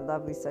our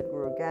lovely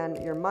Sadhguru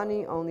again, your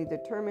money only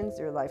determines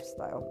your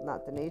lifestyle,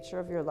 not the nature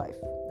of your life.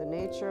 The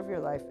nature of your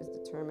life is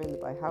determined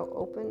by how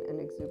open and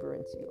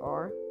exuberant you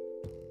are.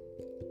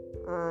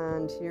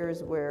 And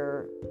here's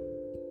where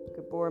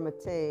Gabor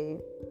Mate,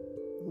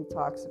 he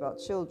talks about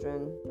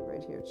children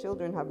right here.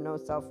 Children have no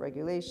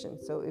self-regulation.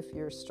 So if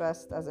you're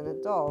stressed as an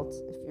adult,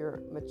 if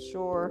you're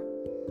mature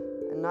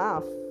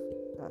enough,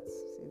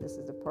 this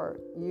is the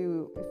part.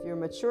 If you're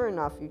mature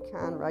enough, you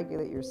can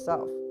regulate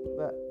yourself,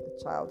 but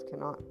a child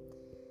cannot.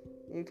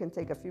 You can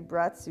take a few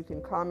breaths, you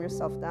can calm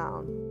yourself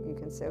down. You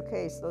can say,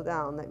 okay, slow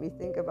down, let me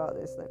think about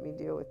this, let me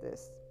deal with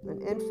this.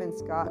 An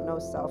infant's got no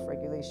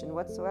self-regulation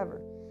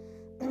whatsoever.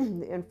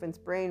 The infant's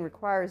brain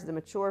requires the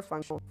mature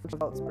function of the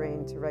adult's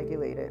brain to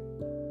regulate it.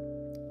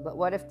 But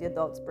what if the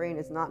adult's brain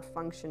is not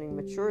functioning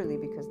maturely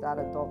because that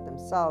adult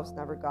themselves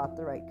never got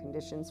the right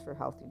conditions for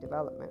healthy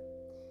development?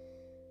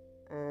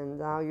 And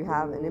now you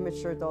have an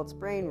immature adult's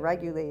brain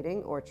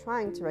regulating or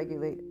trying to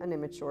regulate an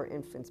immature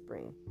infant's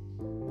brain.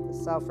 The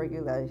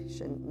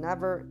self-regulation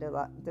never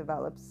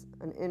develops.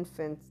 An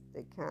infant,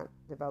 they can't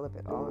develop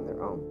it all on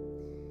their own.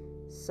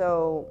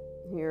 So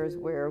here's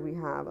where we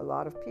have a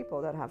lot of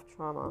people that have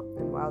trauma.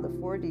 And while the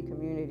 4D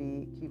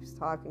community keeps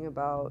talking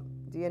about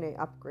DNA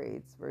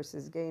upgrades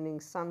versus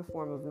gaining some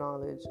form of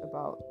knowledge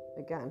about,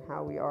 again,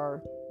 how we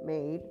are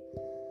made,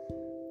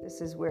 this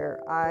is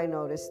where I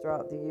noticed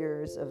throughout the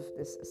years of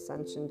this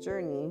ascension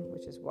journey,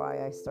 which is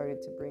why I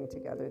started to bring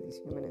together these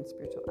human and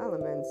spiritual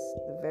elements,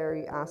 the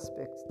very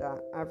aspect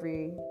that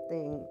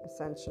everything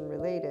ascension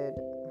related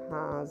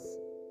has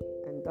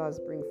and does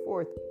bring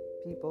forth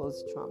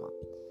people's trauma.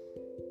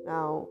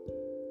 Now,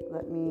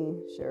 let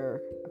me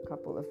share a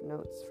couple of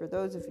notes. For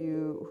those of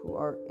you who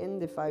are in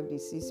the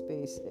 5DC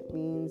space, it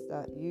means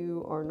that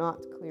you are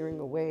not clearing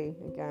away,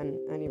 again,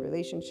 any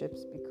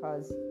relationships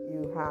because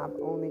you have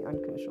only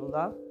unconditional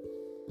love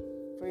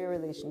for your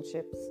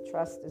relationships.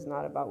 Trust is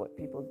not about what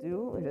people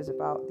do. It is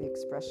about the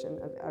expression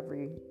of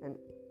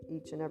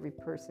each and every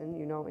person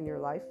you know in your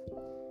life.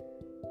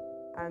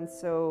 And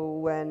so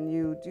when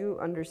you do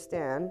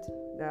understand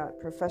that,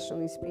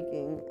 professionally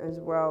speaking, as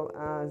well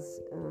as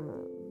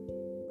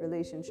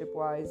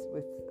relationship-wise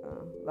with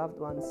loved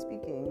ones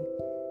speaking,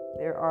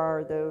 there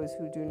are those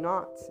who do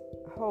not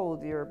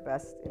hold your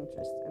best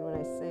interest. And when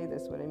I say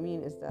this, what I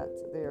mean is that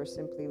they are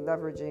simply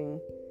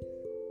leveraging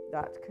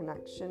that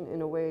connection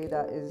in a way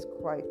that is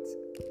quite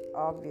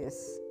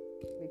obvious,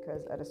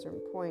 because at a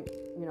certain point,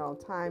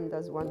 time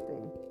does one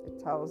thing.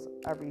 It tells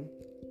every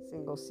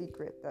single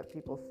secret that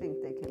people think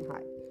they can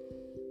hide.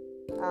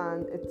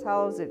 And it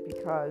tells it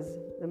because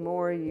the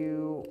more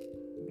you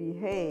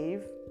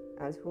behave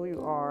as who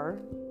you are,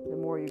 the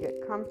more you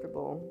get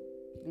comfortable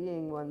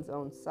being one's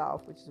own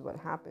self, which is what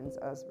happens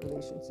as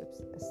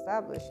relationships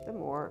establish, the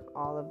more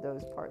all of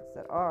those parts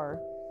that are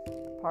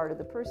a part of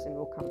the person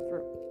will come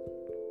through.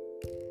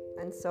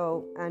 And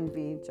so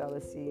envy,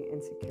 jealousy,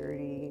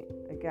 insecurity,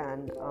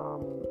 again,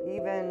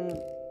 even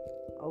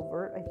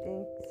overt, I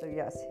think. So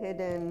yes,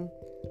 hidden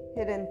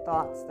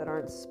thoughts that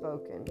aren't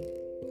spoken,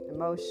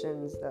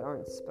 emotions that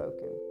aren't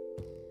spoken.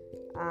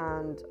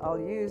 And I'll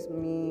use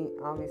me,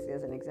 obviously,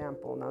 as an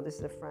example. Now, this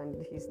is a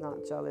friend. He's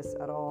not jealous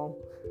at all.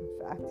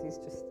 In fact,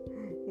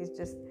 he's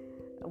just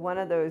one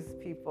of those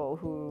people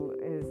who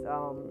is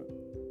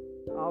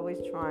always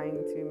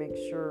trying to make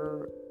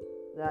sure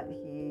that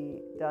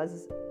he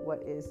does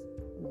what is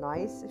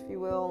nice, if you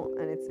will,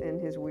 and it's in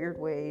his weird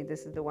way.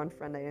 This is the one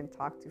friend I didn't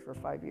talk to for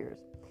 5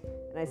 years.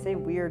 And I say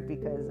weird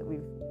because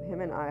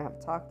him and I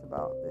have talked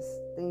about this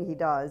thing he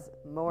does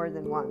more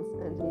than once,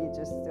 and he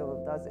just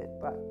still does it.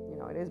 But,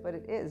 it is what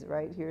it is,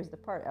 right? Here's the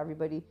part.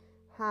 Everybody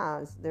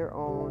has their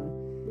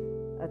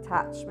own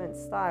attachment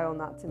style,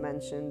 not to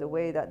mention the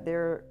way that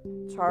their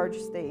charge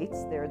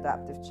states, their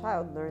adaptive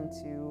child, learned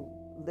to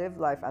live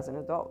life as an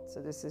adult. So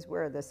this is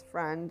where this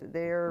friend,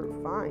 they're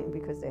fine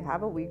because they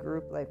have a we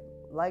group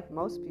like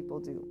most people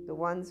do. The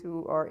ones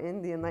who are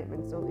in the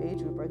Enlightenment Soul age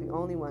group are the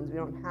only ones. We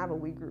don't have a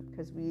we group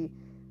because we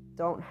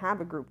don't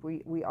have a group.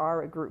 We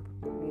are a group,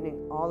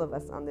 meaning all of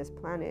us on this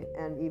planet,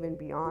 and even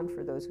beyond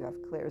for those who have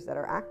clairs that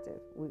are active.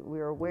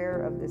 We are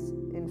aware of this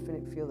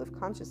infinite field of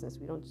consciousness.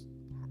 We don't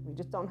We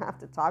just don't have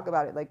to talk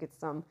about it like it's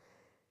some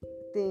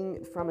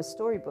thing from a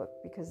storybook,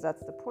 because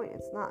that's the point.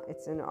 It's not.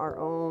 It's in our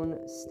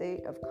own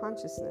state of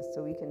consciousness,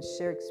 so we can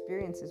share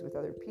experiences with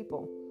other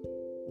people.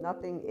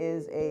 Nothing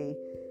is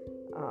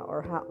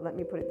let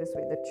me put it this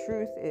way. The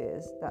truth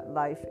is that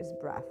life is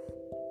breath.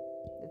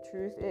 The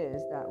truth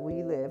is that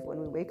we live when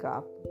we wake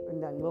up,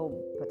 and then we'll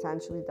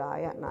potentially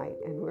die at night,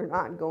 and we're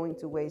not going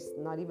to waste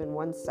not even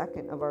 1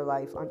 second of our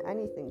life on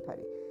anything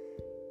petty.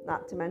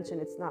 Not to mention,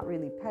 it's not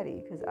really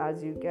petty, because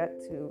as you get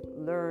to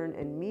learn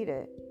and meet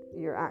it,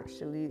 you're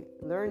actually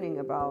learning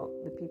about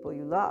the people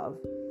you love,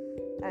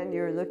 and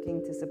you're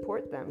looking to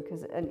support them,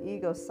 because an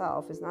ego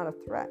self is not a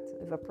threat.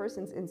 If a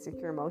person's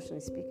insecure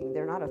emotionally speaking,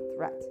 they're not a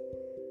threat.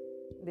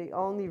 The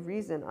only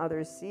reason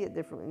others see it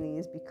differently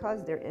is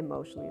because they're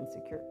emotionally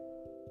insecure.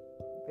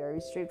 Very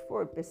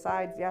straightforward.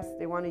 Besides, yes,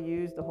 they want to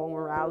use the whole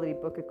morality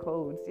book of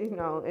codes.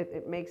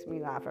 It makes me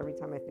laugh every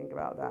time I think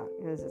about that.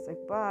 Because it's like,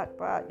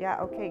 but, yeah,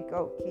 okay,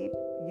 go. Keep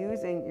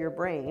using your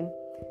brain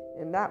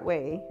in that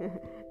way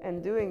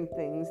and doing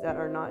things that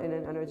are not in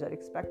an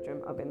energetic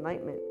spectrum of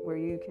enlightenment, where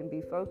you can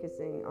be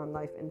focusing on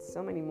life and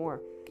so many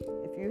more.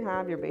 If you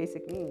have your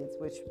basic needs,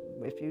 which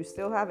if you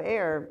still have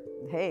air,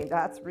 hey,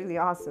 that's really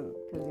awesome,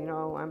 because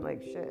I'm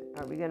like, shit,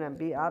 are we gonna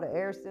be out of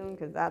air soon?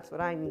 Because that's what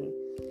I need.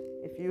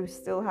 If you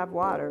still have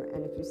water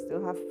and if you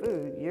still have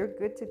food, you're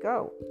good to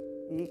go.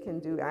 You can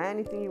do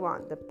anything you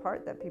want. The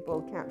part that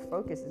people can't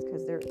focus is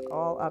because they're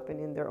all up and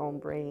in their own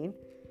brain.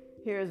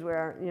 Here's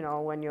where,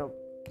 when you'll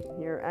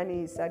hear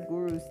any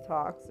Sadhguru's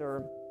talks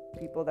or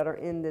people that are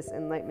in this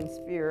enlightenment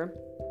sphere,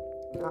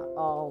 not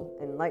all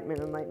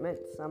enlightenment,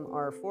 some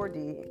are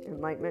 4D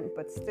enlightenment,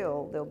 but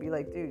still they'll be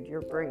like, dude,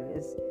 your brain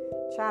is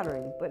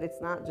chattering. But it's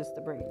not just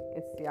the brain,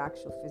 it's the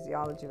actual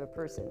physiology of a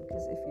person.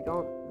 Because if you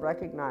don't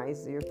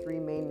recognize your 3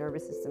 main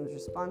nervous system's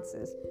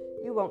responses,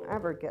 you won't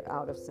ever get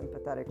out of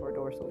sympathetic or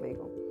dorsal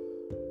vagal.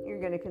 You're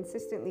going to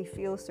consistently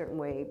feel a certain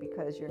way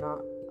because you're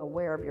not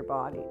aware of your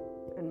body.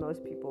 And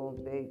most people,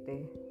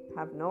 they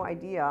have no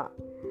idea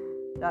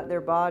that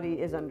their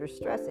body is under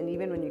stress. And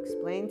even when you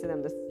explain to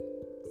them the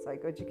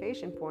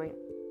psychoeducation point,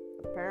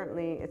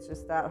 apparently it's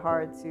just that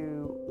hard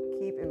to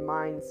keep in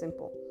mind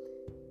simple,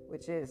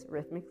 which is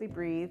rhythmically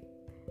breathe,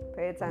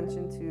 pay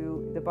attention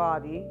to the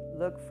body,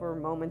 look for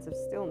moments of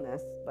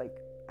stillness, like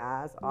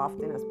as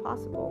often as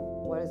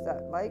possible. What is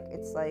that like?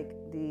 It's like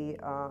the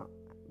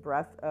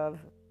breath of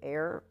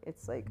air,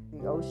 it's like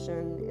the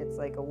ocean, it's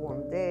like a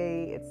warm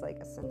day, it's like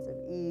a sense of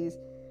ease.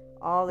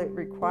 All it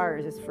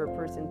requires is for a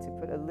person to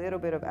put a little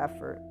bit of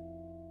effort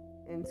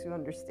into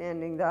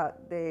understanding that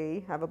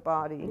they have a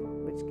body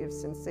which gives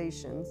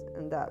sensations,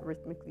 and that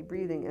rhythmically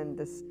breathing, and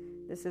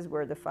this is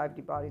where the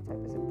 5D body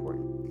type is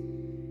important.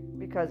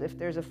 Because if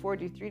there's a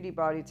 4D, 3D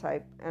body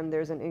type and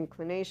there's an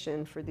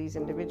inclination for these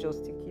individuals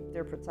to keep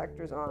their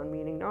protectors on,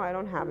 meaning, no, I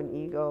don't have an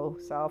ego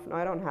self, no,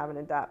 I don't have an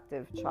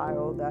adaptive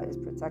child that is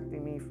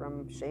protecting me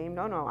from shame,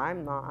 no,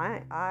 I'm not,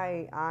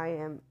 I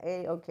am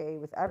A-okay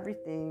with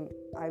everything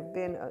I've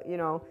been,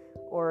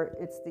 or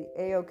it's the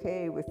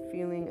A-okay with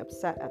feeling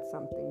upset at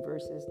something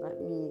versus let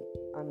me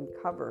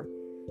uncover.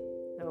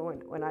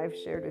 When I've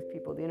shared with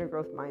people the inner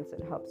growth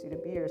mindset helps you to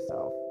be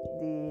yourself,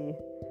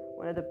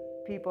 one of the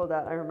people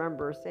that I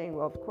remember saying,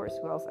 well, of course,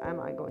 who else am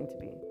I going to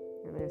be?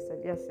 And I said,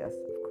 yes, of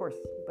course,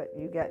 but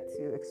you get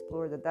to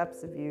explore the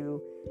depths of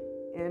you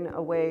in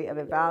a way of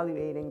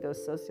evaluating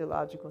those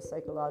sociological,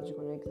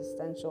 psychological, and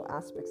existential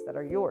aspects that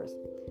are yours.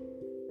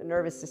 The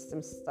nervous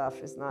system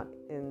stuff is not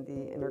in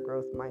the inner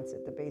growth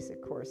mindset, the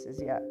basic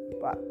courses yet,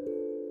 but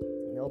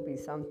there'll be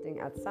something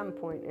at some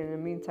point. In the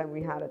meantime,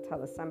 we had a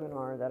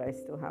teleseminar that I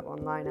still have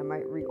online. I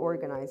might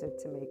reorganize it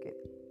to make it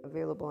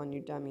available on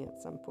Udemy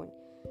at some point.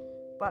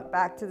 But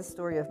back to the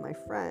story of my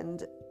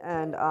friend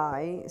and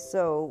I.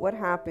 So what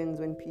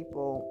happens when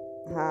people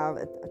have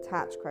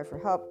attached, cry for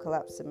help,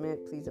 collapse,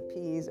 submit, please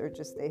appease, or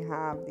just they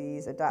have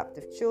these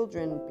adaptive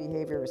children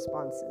behavior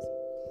responses,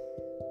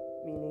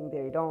 meaning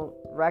they don't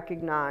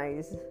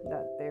recognize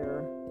that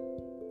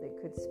they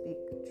could speak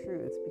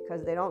truths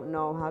because they don't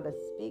know how to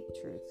speak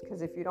truths.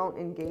 Because if you don't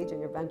engage in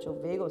your ventral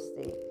vagal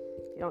state,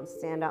 you don't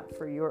stand up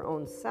for your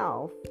own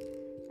self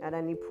at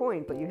any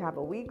point, but you have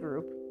a we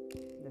group.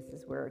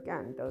 This is where,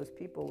 again, those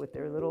people with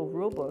their little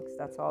rule books,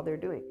 that's all they're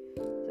doing.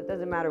 So it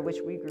doesn't matter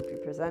which we group you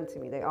present to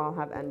me. They all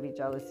have envy,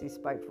 jealousy,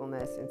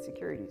 spitefulness,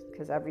 insecurities,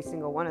 because every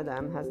single one of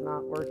them has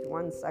not worked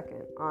 1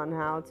 second on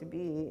how to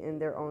be in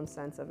their own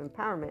sense of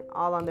empowerment,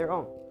 all on their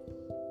own.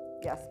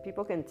 Yes,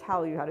 people can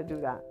tell you how to do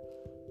that.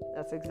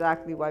 That's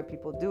exactly why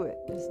people do it.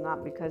 It's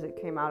not because it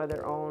came out of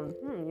their own,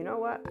 you know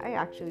what, I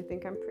actually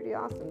think I'm pretty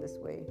awesome this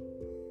way.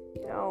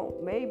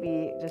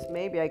 Maybe, just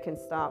maybe I can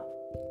stop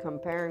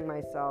comparing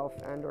myself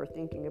and or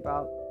thinking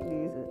about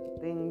these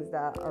things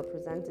that are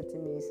presented to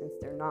me, since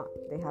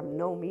they have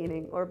no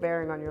meaning or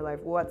bearing on your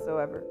life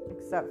whatsoever,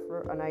 except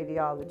for an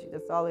ideology.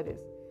 That's all it is.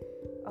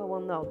 Oh,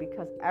 well, no,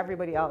 because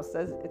everybody else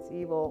says it's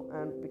evil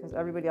and because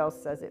everybody else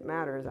says it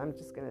matters, I'm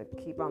just going to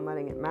keep on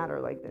letting it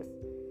matter like this.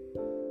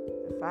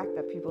 The fact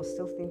that people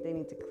still think they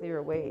need to clear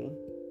away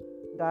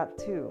that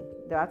too.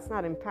 That's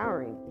not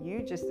empowering.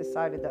 You just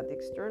decided that the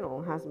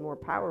external has more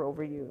power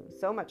over you,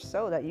 so much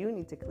so that you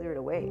need to clear it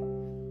away,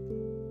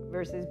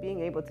 versus being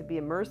able to be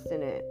immersed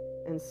in it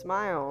and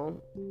smile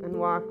and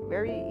walk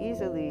very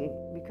easily,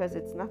 because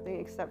it's nothing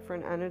except for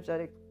an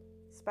energetic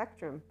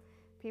spectrum.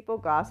 People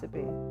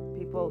gossiping,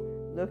 people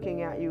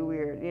looking at you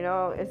weird.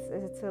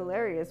 It's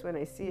hilarious when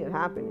I see it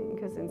happening,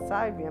 because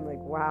inside me I'm like,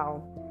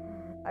 wow,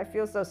 I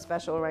feel so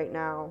special right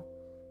now.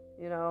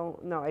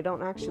 No, I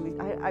don't actually,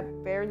 I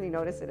barely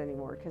notice it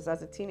anymore, because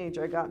as a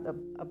teenager I got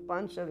a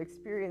bunch of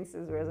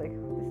experiences where I was like,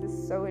 oh, this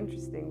is so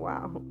interesting,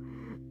 wow.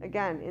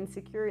 Again,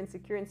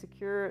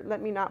 insecure.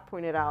 Let me not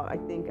point it out. I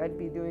think I'd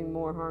be doing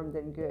more harm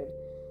than good,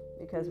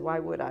 because why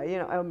would I?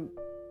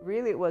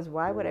 Really it was,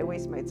 why would I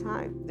waste my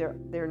time?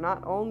 They're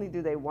not only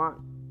do they want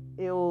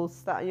ill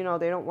stuff,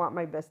 they don't want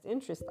my best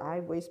interest.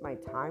 I waste my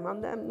time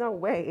on them? No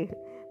way.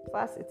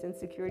 Plus, it's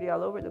insecurity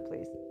all over the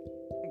place.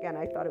 Again,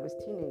 I thought it was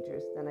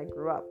teenagers, then I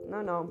grew up.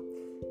 No,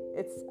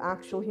 it's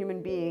actual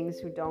human beings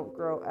who don't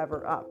grow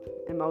ever up,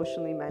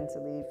 emotionally,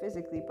 mentally,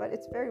 physically, but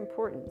it's very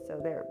important.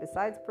 So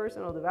besides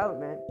personal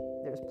development,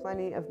 there's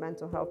plenty of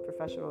mental health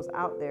professionals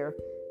out there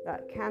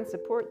that can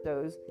support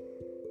those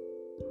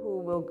who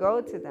will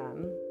go to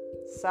them,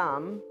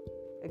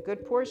 a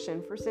good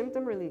portion, for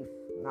symptom relief,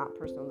 not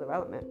personal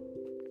development.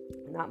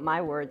 Not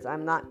my words.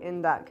 I'm not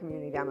in that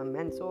community. I'm a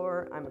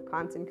mentor. I'm a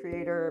content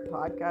creator,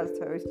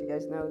 podcast host. You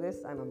guys know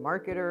this. I'm a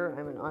marketer.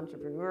 I'm an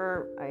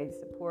entrepreneur. I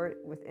support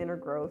with inner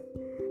growth.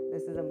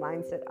 This is a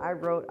mindset I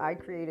wrote. I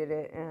created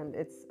it, and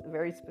it's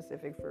very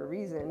specific for a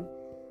reason.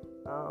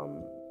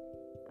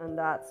 And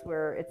that's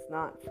where it's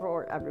not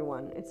for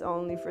everyone. It's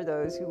only for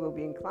those who will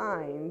be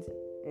inclined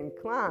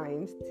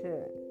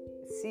to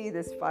see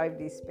this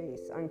 5D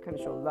space,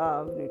 unconditional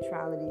love,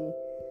 neutrality,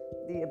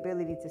 the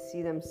ability to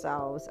see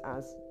themselves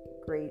as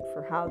great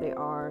for how they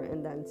are,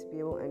 and then to be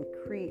able and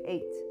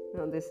create.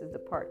 This is the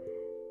part.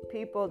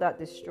 People that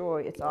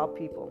destroy, it's all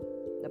people.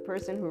 The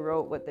person who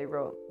wrote what they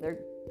wrote,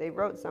 they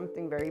wrote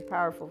something very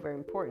powerful, very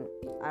important.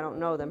 I don't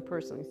know them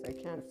personally, so I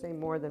can't say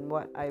more than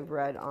what I've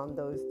read on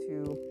those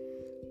two,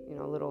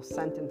 little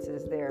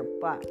sentences there,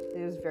 but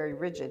it was very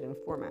rigid in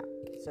format.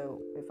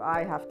 So if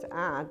I have to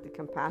add the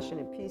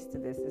compassionate piece to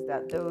this, is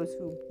that those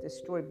who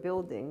destroy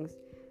buildings,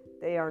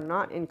 they are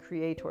not in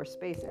creator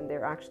space, and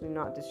they're actually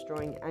not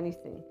destroying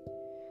anything.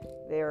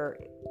 Their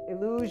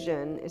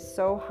illusion is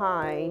so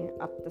high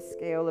up the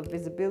scale of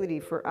visibility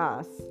for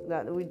us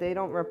that they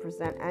don't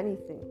represent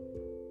anything,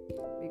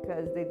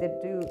 because they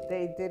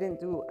didn't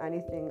do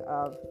anything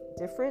of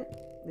different,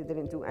 they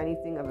didn't do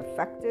anything of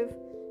effective,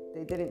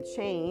 they didn't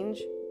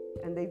change,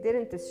 and they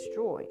didn't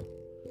destroy.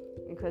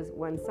 Because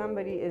when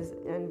somebody is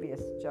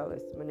envious,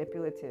 jealous,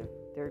 manipulative,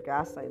 they're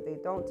gaslight, they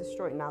don't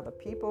destroy. Now, the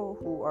people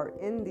who are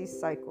in these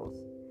cycles,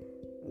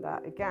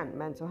 that again,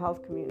 mental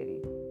health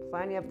community,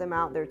 plenty of them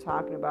out there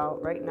talking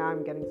about, right now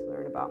I'm getting to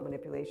learn about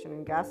manipulation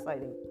and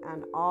gaslighting,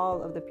 and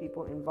all of the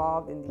people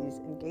involved in these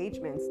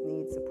engagements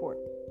need support,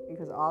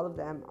 because all of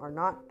them are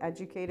not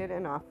educated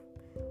enough,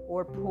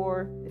 or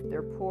poor. If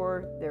they're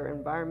poor, their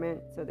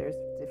environment, so there's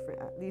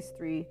different, at least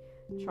 3,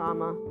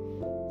 trauma.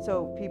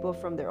 So people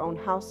from their own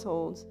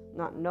households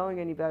not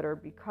knowing any better,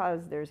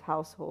 because there's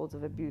households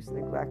of abuse,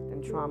 neglect,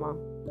 and trauma.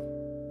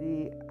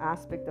 The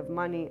aspect of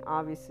money,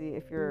 obviously,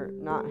 if you're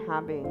not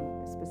having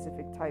a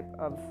specific type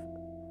of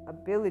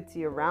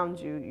ability around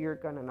you, you're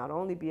going to not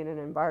only be in an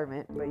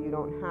environment, but you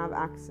don't have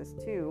access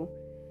to.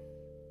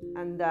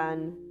 And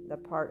then the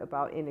part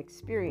about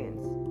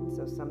inexperience.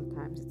 So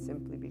sometimes it's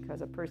simply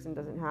because a person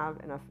doesn't have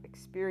enough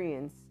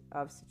experience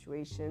of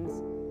situations.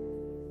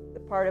 The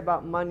part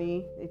about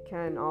money, it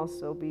can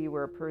also be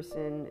where a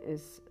person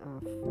is,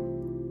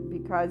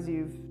 because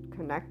you've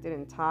connected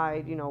and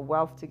tied,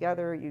 wealth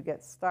together, you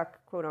get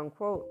stuck, quote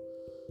unquote.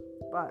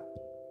 But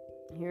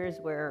here's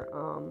where,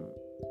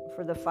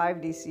 for the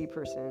 5DC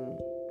person,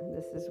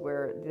 this is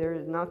where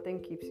there's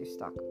nothing keeps you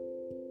stuck.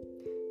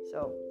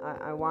 So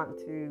I want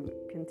to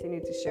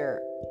continue to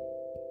share.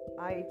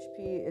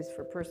 IHP is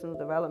for personal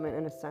development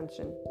and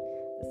ascension.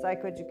 The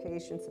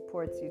psychoeducation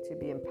supports you to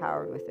be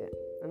empowered with it.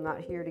 I'm not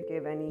here to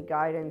give any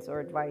guidance or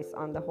advice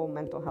on the whole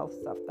mental health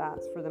stuff.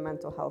 That's for the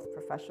mental health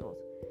professionals.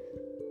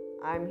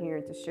 I'm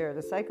here to share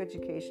the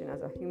psychoeducation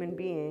as a human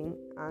being,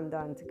 and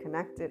then to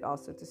connect it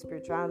also to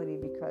spirituality,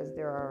 because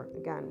there are,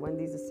 again, when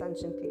these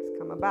ascension peaks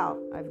come about,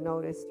 I've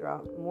noticed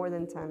throughout more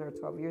than 10 or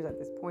 12 years at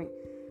this point,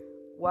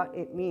 what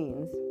it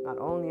means, not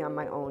only on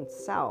my own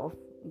self,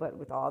 but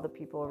with all the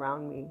people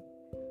around me.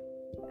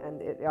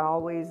 And it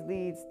always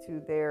leads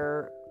to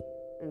their,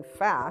 in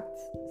fact,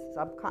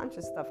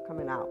 subconscious stuff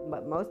coming out.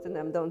 But most of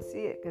them don't see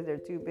it because they're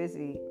too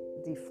busy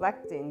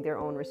deflecting their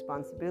own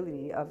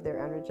responsibility of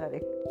their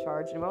energetic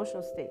charge and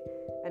emotional state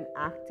and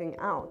acting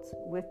out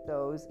with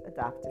those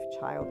adaptive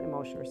child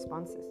emotional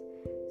responses.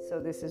 So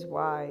this is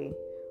why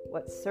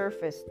what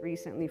surfaced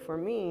recently for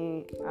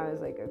me, I was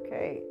like,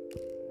 okay,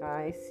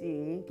 I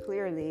see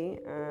clearly,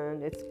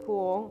 and it's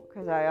cool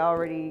because I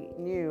already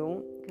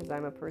knew because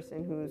I'm a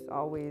person who's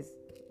always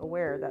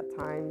aware that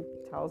time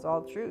tells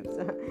all truths.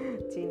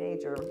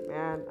 Teenager,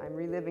 man, I'm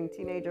reliving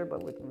teenager,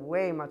 but with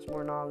way much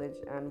more knowledge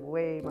and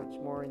way much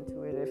more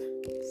intuitive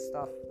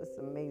stuff. That's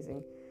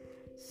amazing.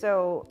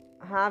 So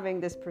having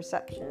this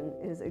perception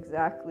is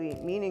exactly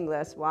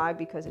meaningless. Why?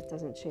 Because it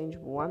doesn't change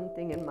one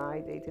thing in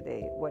my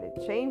day-to-day. What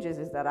it changes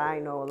is that I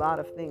know a lot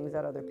of things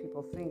that other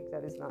people think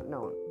that is not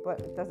known. But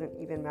it doesn't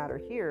even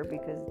matter here,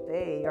 because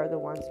they are the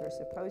ones who are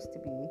supposed to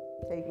be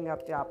taking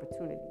up the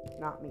opportunity,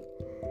 not me.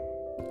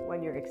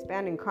 When you're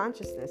expanding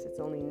consciousness, it's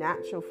only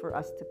natural for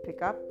us to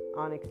pick up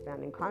on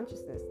expanding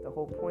consciousness. The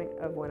whole point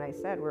of when I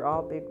said we're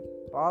all big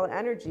ball of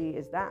energy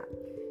is that.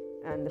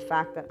 And the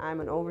fact that I'm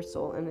an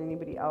oversoul, and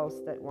anybody else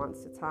that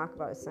wants to talk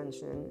about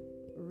ascension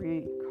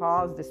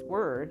recalls this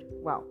word,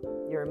 well,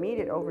 your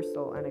immediate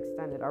oversoul and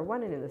extended are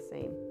one and in the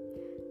same.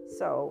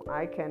 So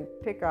I can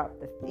pick up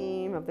the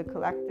theme of the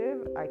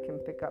collective, I can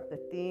pick up the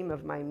theme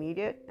of my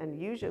immediate,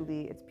 and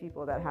usually it's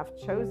people that have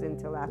chosen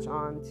to latch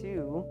on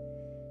to.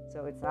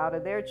 So it's out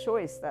of their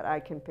choice that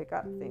I can pick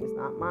up things,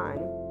 not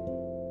mine.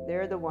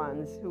 They're the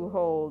ones who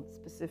hold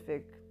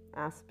specific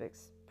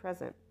aspects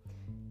present.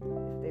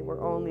 If they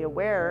were only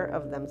aware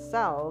of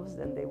themselves,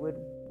 then they would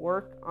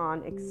work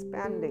on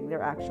expanding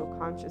their actual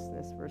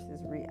consciousness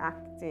versus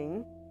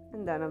reacting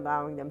and then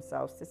allowing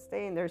themselves to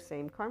stay in their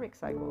same karmic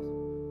cycles.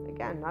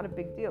 Again, not a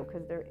big deal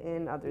because they're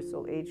in other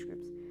soul age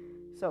groups.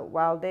 So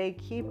while they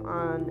keep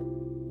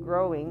on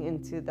growing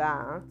into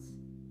that,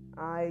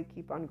 I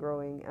keep on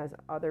growing as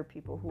other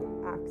people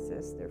who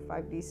access their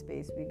 5D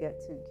space. We get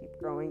to keep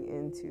growing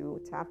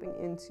into tapping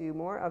into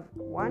more of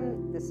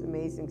this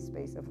amazing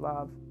space of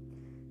love,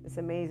 this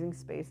amazing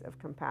space of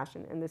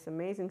compassion, and this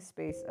amazing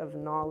space of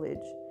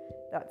knowledge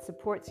that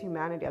supports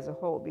humanity as a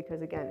whole.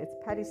 Because again, it's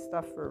petty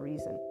stuff for a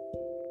reason.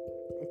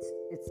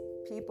 It's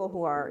people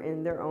who are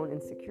in their own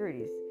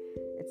insecurities.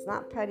 It's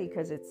not petty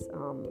because it's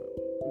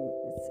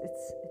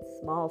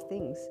small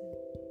things.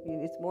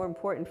 It's more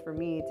important for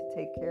me to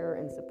take care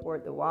and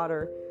support the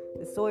water,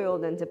 the soil,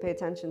 than to pay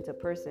attention to a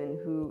person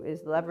who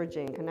is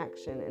leveraging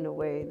connection in a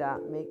way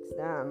that makes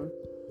them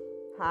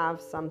have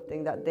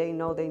something that they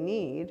know they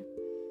need.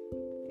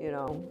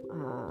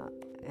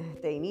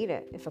 They need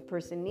it. If a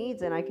person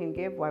needs it, I can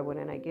give. Why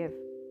wouldn't I give?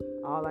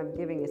 All I'm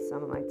giving is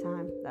some of my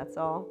time. That's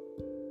all.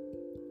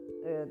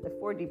 The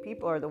 4D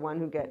people are the one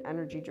who get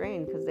energy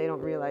drained because they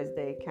don't realize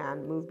they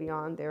can move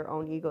beyond their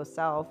own ego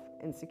self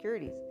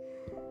insecurities.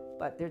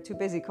 But they're too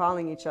busy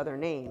calling each other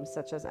names,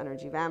 such as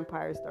energy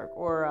vampires, dark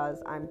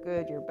auras, I'm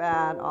good, you're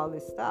bad, all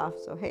this stuff.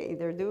 So, hey,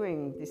 they're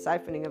doing the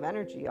siphoning of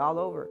energy all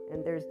over.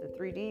 And there's the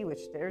 3D,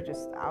 which they're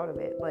just out of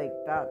it. Like,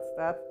 that's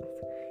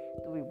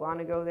do we want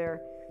to go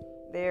there?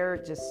 They're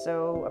just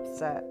so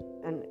upset.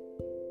 And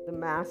the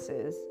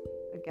masses,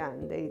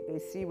 again, they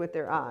see with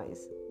their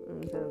eyes.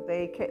 And so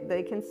they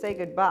can say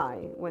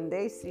goodbye. When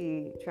they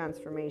see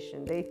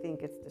transformation, they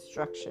think it's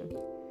destruction.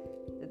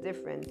 The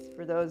difference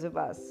for those of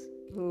us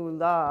who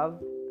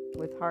love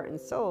with heart and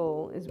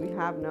soul is we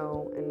have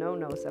no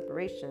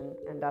separation.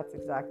 And that's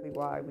exactly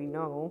why we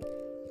know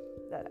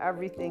that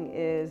everything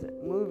is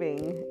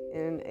moving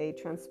in a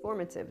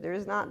transformative. There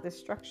is not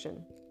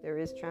destruction. There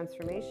is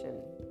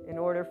transformation. In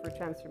order for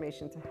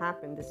transformation to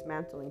happen,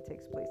 dismantling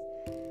takes place.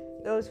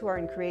 Those who are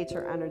in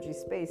creator energy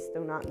space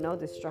do not know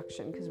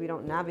destruction because we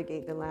don't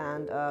navigate the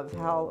land of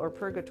hell or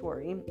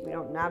purgatory. We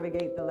don't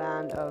navigate the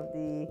land of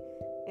the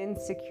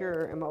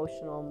insecure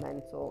emotional,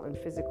 mental, and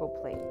physical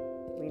plane.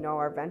 We know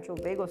our ventral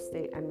vagal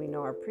state, and we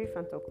know our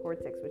prefrontal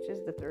cortex, which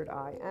is the third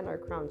eye, and our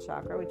crown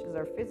chakra, which is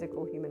our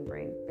physical human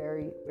brain,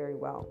 very, very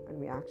well. And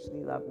we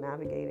actually love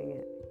navigating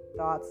it.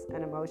 Thoughts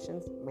and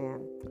emotions,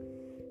 man,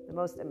 the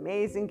most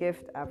amazing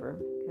gift ever.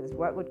 Because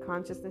what would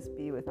consciousness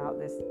be without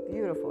this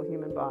beautiful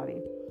human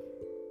body?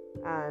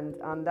 And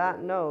on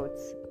that note,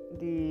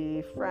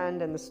 the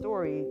friend and the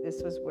story,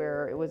 this was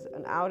where it was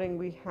an outing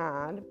we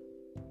had.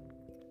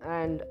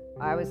 And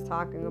I was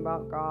talking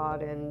about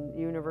God and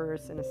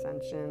universe and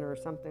ascension or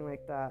something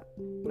like that.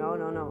 No,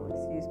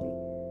 excuse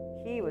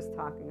me. He was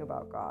talking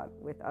about God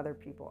with other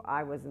people.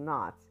 I was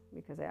not,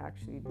 because I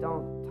actually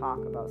don't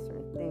talk about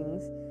certain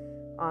things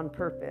on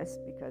purpose,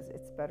 because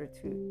it's better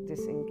to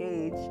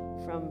disengage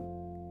from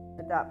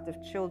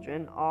adaptive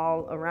children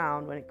all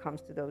around when it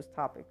comes to those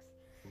topics.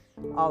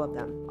 All of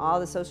them. All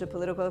the social,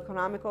 political,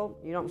 economical,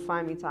 you don't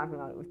find me talking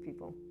about it with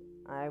people.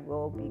 I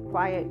will be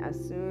quiet as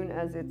soon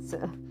as it's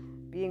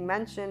being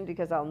mentioned,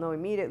 because I'll know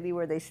immediately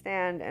where they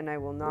stand, and I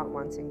will not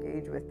want to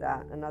engage with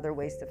that. Another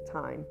waste of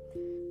time.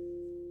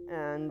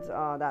 And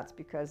that's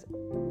because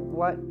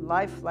what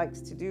life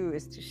likes to do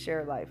is to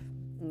share life.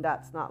 And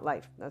that's not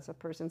life. That's a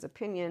person's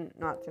opinion,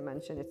 not to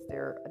mention it's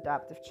their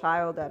adaptive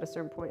child at a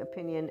certain point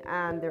opinion,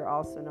 and they're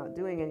also not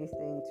doing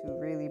anything to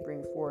really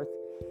bring forth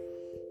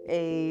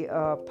a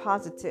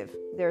positive.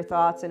 Their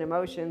thoughts and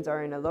emotions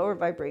are in a lower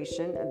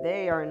vibration.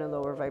 They are in a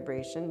lower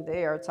vibration.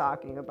 They are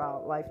talking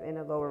about life in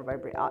a lower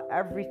vibration.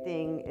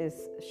 Everything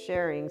is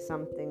sharing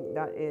something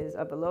that is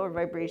of a lower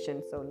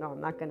vibration. So no,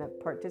 I'm not going to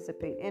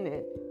participate in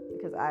it,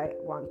 because I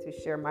want to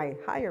share my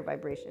higher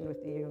vibration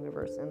with the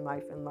universe and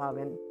life and love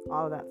and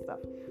all of that stuff.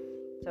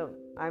 So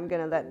I'm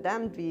going to let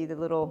them be the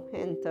little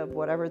hint of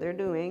whatever they're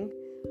doing,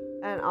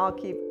 and I'll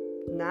keep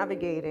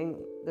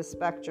navigating the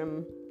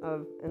spectrum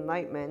of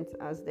enlightenment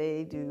as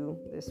they do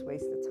this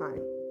waste of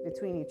time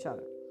between each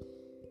other.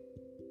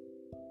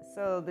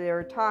 So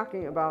they're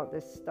talking about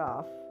this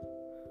stuff,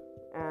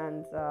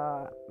 and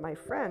my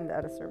friend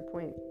at a certain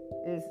point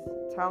is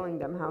telling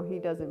them how he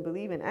doesn't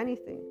believe in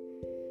anything.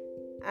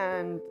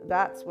 And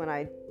that's when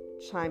I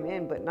chime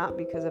in, but not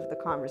because of the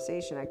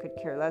conversation. I could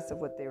care less of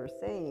what they were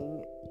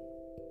saying.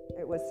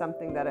 It was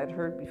something that I'd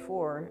heard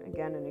before,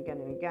 again and again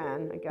and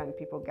again. Again,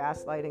 people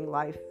gaslighting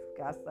life,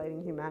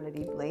 gaslighting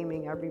humanity,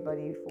 blaming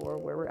everybody for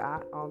where we're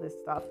at, all this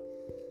stuff.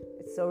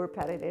 It's so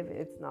repetitive,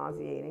 it's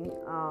nauseating.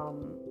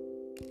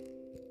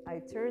 I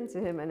turned to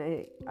him, and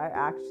I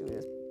actually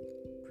was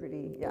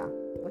pretty,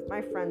 with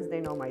my friends, they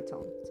know my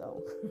tone.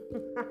 So,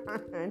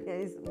 and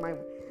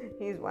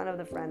he's one of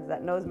the friends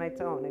that knows my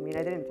tone. I mean,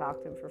 I didn't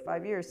talk to him for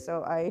 5 years,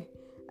 so I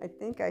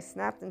think I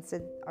snapped and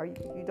said,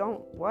 you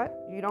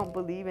don't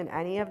believe in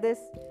any of this?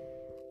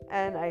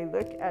 And I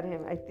look at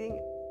him,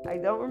 I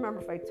don't remember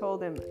if I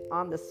told him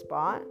on the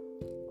spot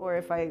or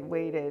if I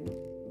waited,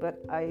 but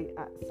I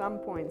at some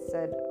point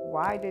said,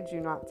 why did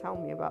you not tell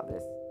me about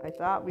this? I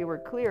thought we were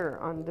clear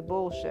on the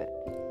bullshit.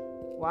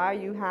 Why are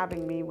you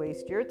having me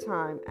waste your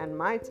time and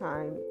my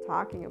time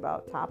talking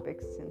about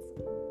topics, since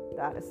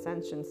that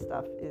ascension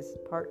stuff is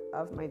part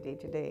of my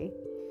day-to-day?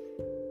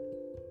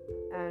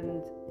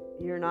 And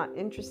you're not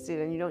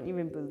interested and you don't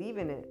even believe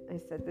in it. I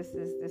said, this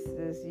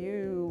is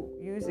you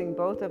using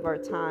both of our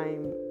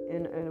time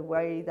in a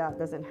way that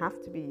doesn't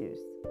have to be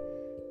used.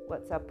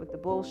 What's up with the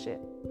bullshit?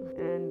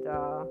 And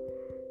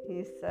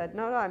he said,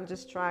 no, I'm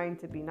just trying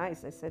to be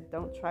nice. I said,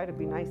 don't try to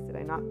be nice. Did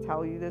I not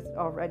tell you this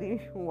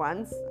already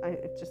once?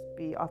 Just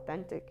be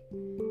authentic.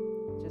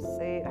 Just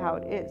say it how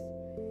it is.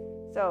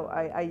 So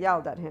I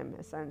yelled at him,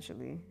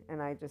 essentially, and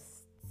I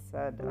just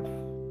said,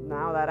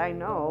 now that I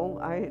know,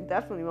 I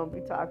definitely won't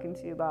be talking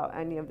to you about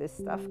any of this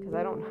stuff, because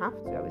I don't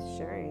have to. I was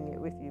sharing it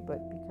with you, but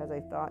because I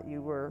thought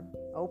you were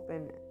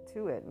open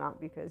to it, not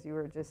because you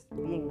were just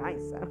being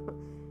nice.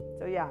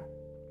 So yeah,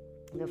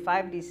 the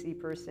 5DC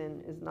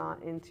person is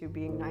not into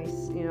being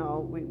nice. You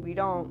know, we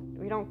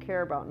don't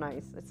care about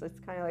nice. It's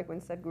kind of like when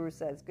Sadhguru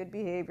says, good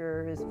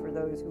behavior is for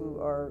those who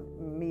are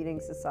meeting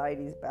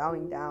societies,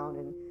 bowing down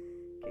and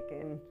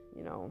kicking,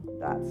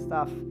 that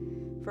stuff.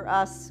 For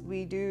us,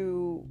 we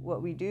do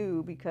what we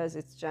do because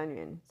it's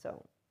genuine.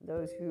 So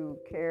those who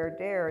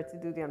dare to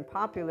do the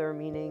unpopular,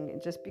 meaning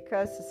just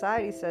because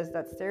society says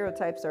that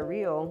stereotypes are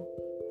real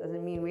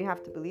doesn't mean we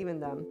have to believe in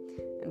them.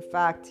 In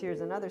fact,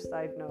 here's another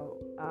side note.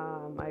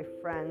 My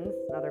friends,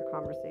 another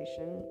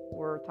conversation,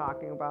 were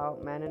talking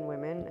about men and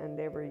women, and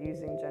they were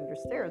using gender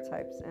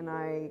stereotypes. And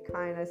I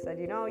kind of said,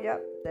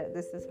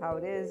 this is how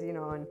it is,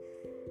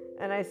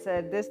 and I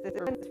said, this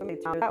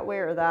that way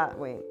or that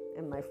way.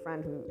 And my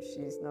friend,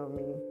 she's known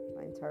me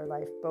my entire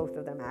life, both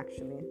of them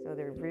actually, so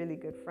they're really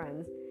good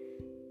friends.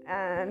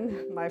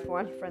 And my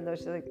one friend, though,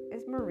 she's like,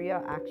 is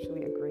Maria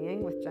actually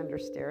agreeing with gender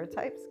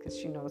stereotypes? Because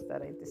she knows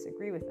that I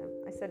disagree with them.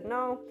 I said,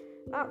 no,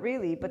 not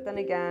really. But then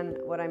again,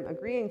 what I'm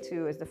agreeing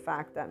to is the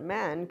fact that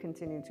men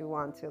continue to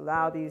want to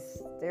allow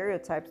these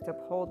stereotypes to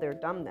uphold their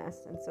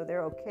dumbness. And so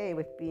they're okay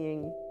with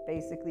being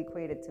basically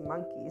equated to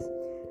monkeys.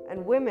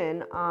 And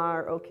women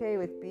are okay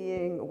with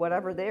being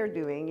whatever they're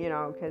doing,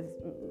 because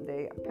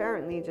they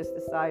apparently just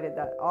decided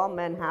that all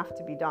men have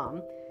to be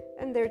dumb.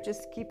 And they're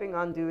just keeping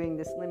on doing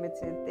this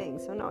limited thing.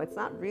 So no, it's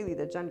not really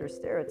the gender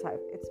stereotype.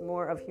 It's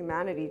more of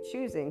humanity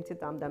choosing to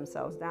dumb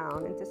themselves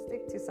down and to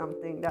stick to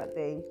something that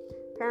they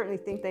apparently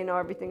think they know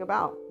everything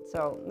about.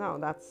 So no,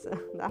 that's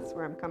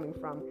where I'm coming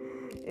from,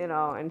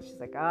 And she's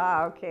like,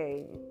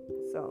 okay.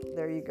 So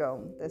there you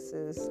go. This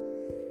is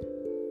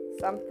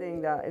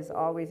something that is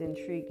always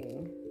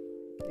intriguing.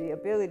 The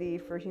ability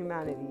for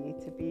humanity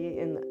to be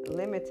in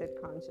limited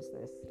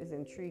consciousness is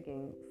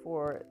intriguing,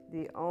 for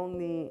the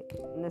only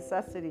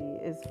necessity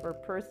is for a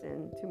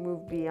person to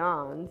move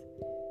beyond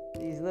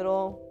these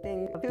little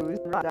things.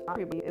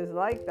 Everybody is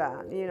like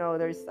that.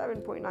 There's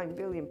 7.9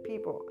 billion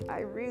people. I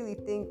really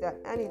think that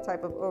any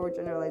type of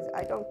overgeneralized,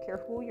 I don't care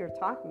who you're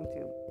talking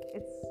to.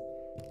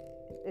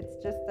 It's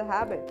just the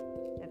habit.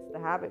 It's the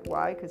habit.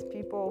 Why? Because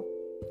people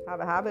have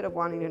a habit of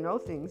wanting to know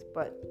things,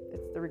 but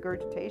it's the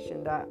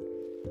regurgitation that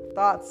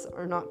thoughts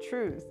are not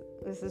truth.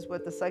 This is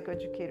what the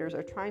psychoeducators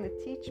are trying to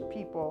teach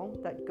people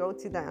that go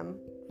to them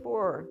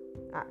for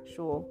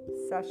actual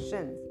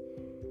sessions.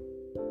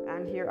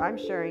 And here I'm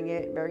sharing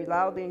it very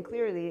loudly and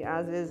clearly,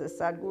 as is a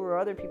Sadhguru or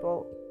other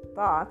people.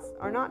 Thoughts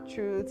are not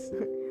truths.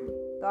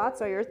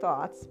 Thoughts are your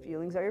thoughts,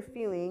 feelings are your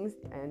feelings,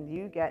 and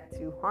you get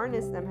to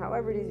harness them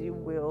however it is you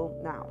will.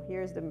 Now,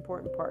 here's the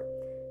important part.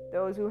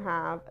 Those who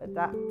have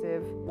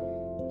adaptive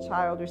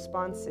child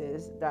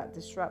responses that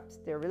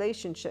disrupt their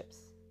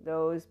relationships,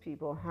 those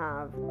people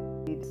have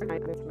these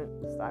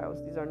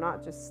styles. These are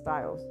not just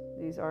styles.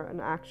 These are an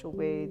actual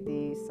way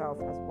the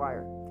self has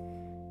wired.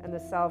 And the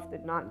self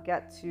did not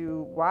get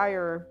to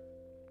wire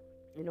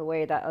in a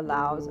way that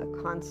allows a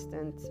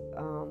constant,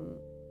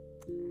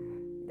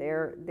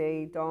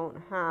 they don't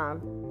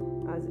have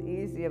as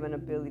easy of an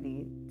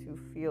ability to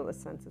feel a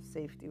sense of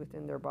safety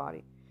within their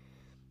body.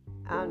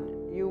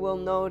 And you will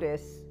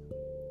notice,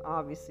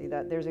 obviously,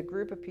 that there's a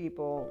group of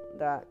people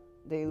that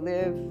they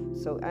live,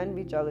 so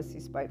envy, jealousy,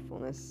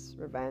 spitefulness,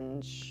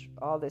 revenge,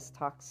 all this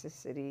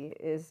toxicity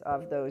is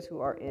of those who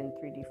are in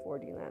 3D,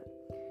 4D land.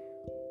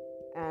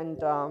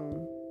 And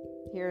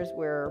here's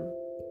where,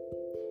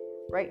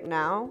 right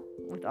now,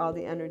 with all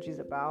the energies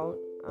about,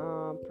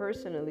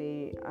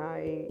 personally,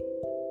 I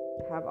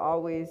have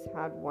always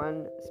had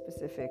one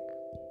specific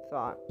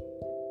thought,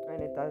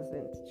 and it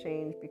doesn't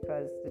change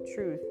because the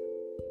truth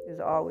is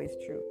always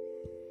true.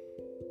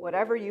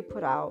 Whatever you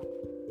put out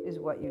is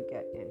what you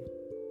get in.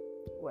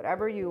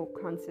 Whatever you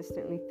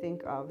consistently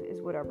think of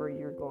is whatever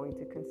you're going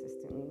to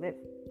consistently live.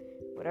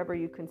 Whatever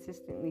you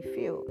consistently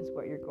feel is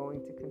what you're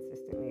going to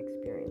consistently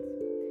experience.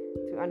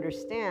 To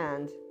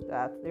understand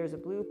that there's a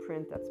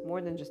blueprint that's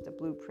more than just a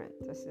blueprint.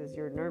 This is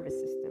your nervous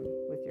system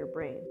with your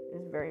brain.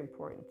 Is very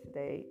important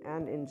today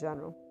and in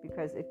general,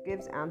 because it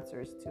gives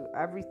answers to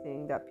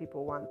everything that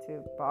people want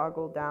to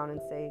boggle down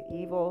and say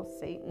evil,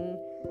 Satan,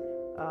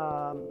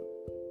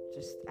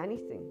 just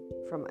anything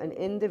from an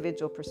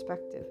individual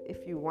perspective.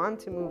 If you want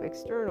to move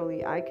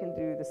externally, I can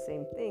do the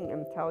same thing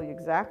and tell you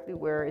exactly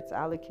where it's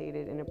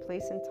allocated in a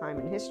place and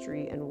time in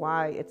history and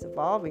why it's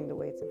evolving the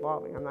way it's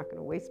evolving. I'm not going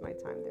to waste my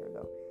time there,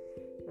 though,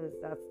 because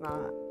that's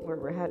not where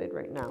we're headed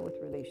right now with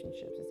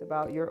relationships. It's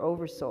about your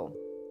oversoul.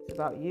 It's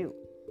about you,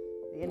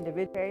 the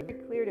individual. It's very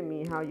clear to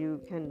me how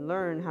you can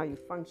learn how you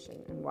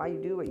function and why you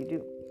do what you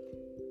do.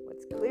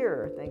 What's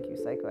clearer, thank you,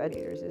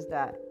 psychoeducators, is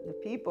that the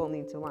people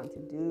need to want to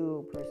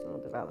do personal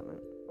development.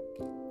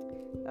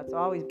 That's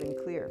always been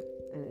clear,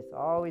 and it's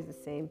always the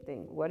same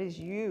thing. What is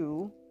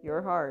you,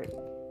 your heart,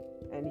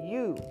 and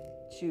you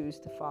choose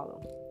to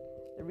follow?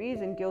 The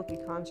reason guilty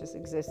conscious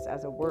exists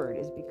as a word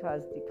is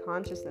because the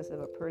consciousness of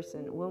a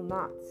person will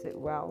not sit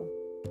well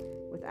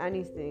with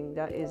anything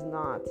that is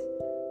not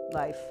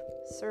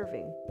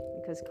life-serving,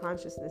 because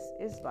consciousness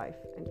is life,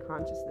 and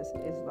consciousness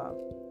is love,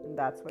 and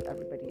that's what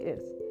everybody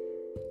is.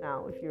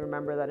 Now, if you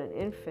remember that an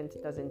infant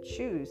doesn't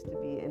choose to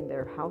be in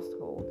their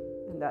household,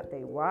 and that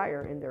they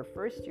wire in their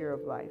first year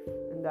of life,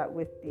 and that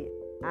with the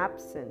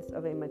absence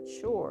of a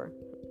mature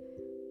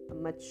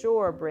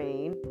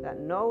brain that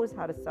knows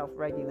how to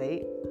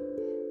self-regulate,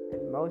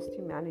 and most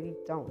humanity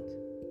don't.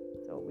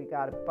 So we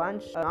got a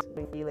bunch of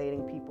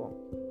regulating people,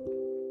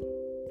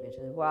 which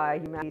is why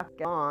humanity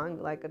gets along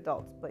like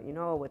adults. But you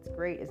know what's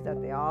great is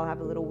that they all have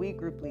a little wee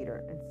group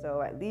leader, and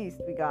so at least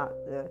we got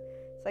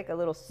it's like a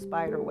little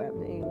spider web,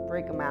 and you can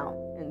break them out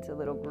into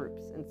little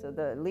groups, and so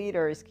the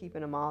leader is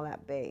keeping them all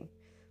at bay,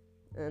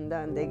 and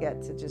then they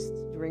get to just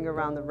ring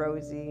around the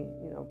rosy,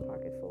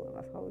 pocket full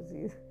of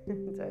hosies.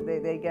 So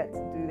they get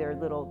to do their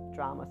little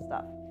drama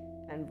stuff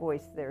and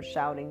voice their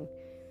shouting.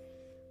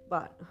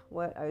 But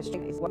what I was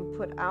saying is, what you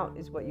put out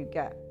is what you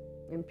get.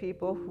 And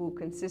people who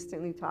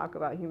consistently talk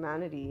about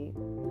humanity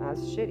as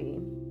shitty,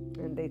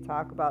 and they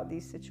talk about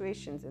these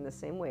situations in the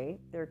same way,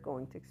 they're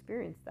going to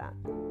experience that.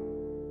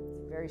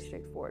 It's very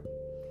straightforward.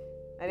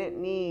 I didn't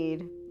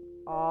need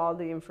all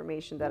the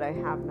information that I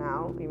have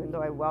now, even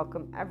though I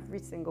welcome every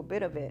single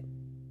bit of it,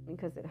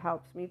 because it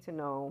helps me to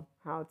know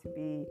how to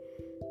be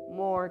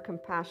more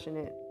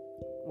compassionate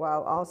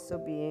while also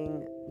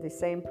being the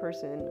same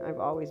person I've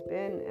always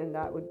been, and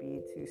that would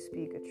be to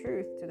speak a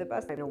truth to the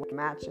best. I don't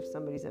match if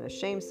somebody's in a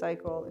shame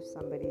cycle, if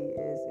somebody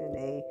is in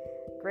a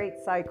great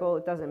cycle,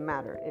 it doesn't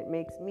matter. It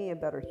makes me a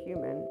better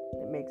human.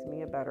 It makes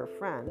me a better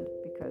friend,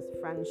 because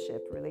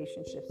friendship,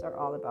 relationships are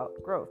all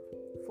about growth.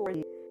 For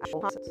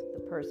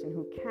the person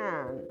who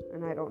can,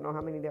 and I don't know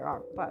how many there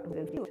are, but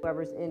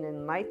whoever's in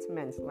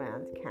enlightenment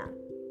land can.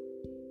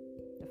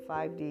 The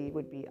 5D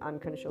would be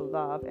unconditional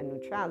love and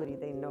neutrality.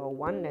 They know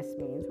oneness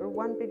means we're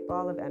one big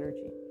ball of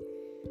energy.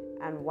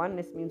 And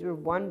oneness means we're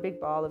one big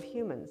ball of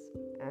humans.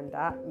 And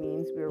that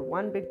means we're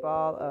one big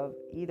ball of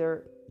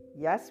either,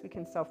 yes, we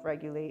can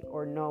self-regulate,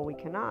 or no, we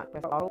cannot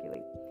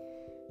self-regulate.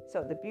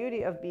 So the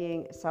beauty of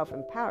being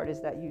self-empowered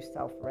is that you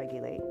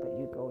self-regulate, but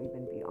you go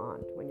even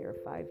beyond when you're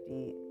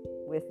 5D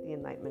with the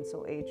Enlightenment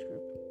Soul Age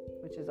group,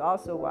 which is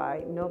also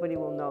why nobody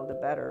will know the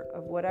better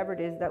of whatever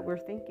it is that we're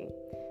thinking,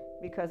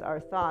 because our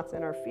thoughts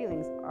and our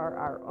feelings are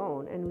our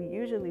own, and we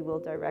usually will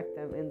direct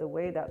them in the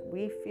way that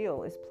we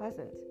feel is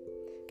pleasant.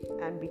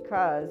 And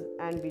because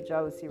envy,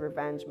 jealousy,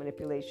 revenge,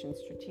 manipulation,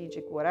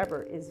 strategic,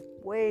 whatever, is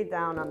way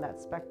down on that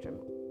spectrum,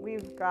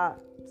 we've got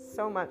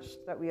so much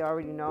that we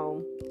already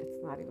know,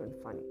 it's not even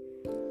funny.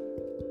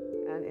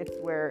 And it's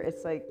where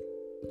it's like,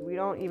 we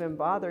don't even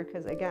bother,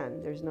 because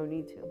again, there's no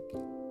need to.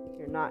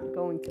 You're not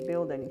going to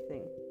build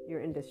anything. You're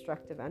in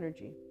destructive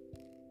energy.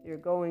 You're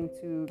going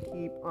to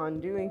keep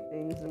on doing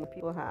things that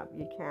people have.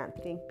 You can't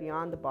think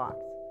beyond the box,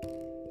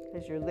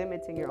 because you're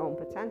limiting your own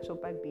potential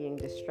by being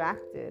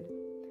distracted.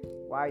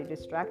 Why are you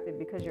distracted?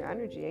 Because your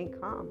energy ain't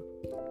calm.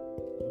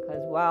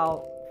 Because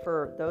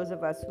for those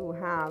of us who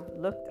have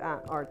looked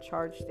at our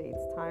charge states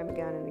time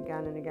again and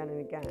again and again and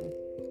again,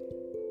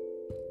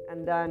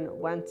 and then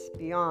went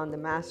beyond the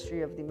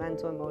mastery of the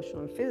mental,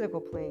 emotional, and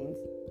physical planes,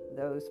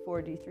 those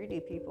 4D,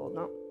 3D people,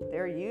 no,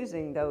 they're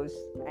using those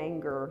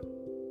anger,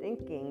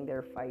 thinking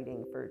they're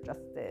fighting for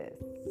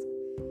justice.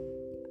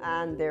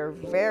 And they're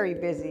very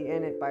busy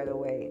in it, by the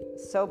way.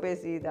 So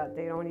busy that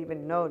they don't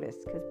even notice.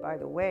 Because, by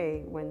the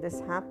way, when this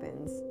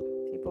happens,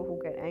 people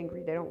who get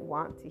angry, they don't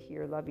want to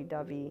hear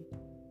lovey-dovey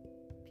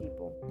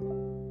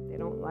people. They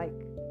don't like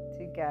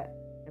to get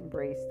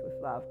embraced with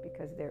love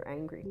because they're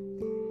angry.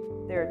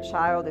 Their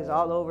child is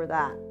all over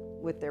that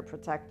with their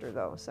protector,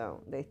 though. So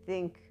they're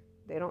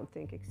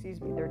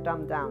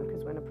dumbed down,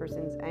 because when a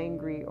person's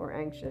angry or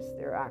anxious,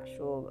 their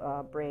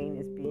actual brain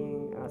is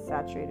being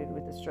saturated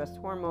with the stress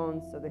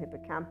hormones, so the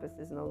hippocampus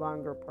is no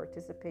longer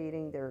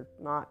participating. They're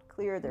not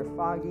clear, they're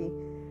foggy.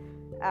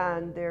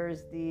 And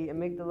there's the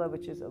amygdala,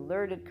 which is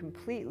alerted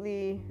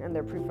completely, and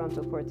their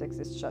prefrontal cortex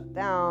is shut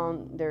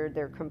down.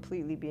 They're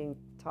completely being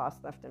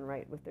tossed left and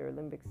right with their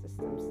limbic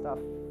system stuff,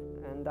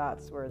 and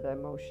that's where the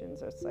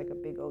emotions are. It's like a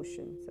big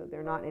ocean, so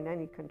they're not in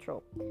any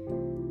control,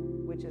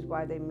 which is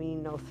why they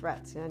mean no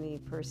threat to any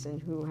person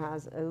who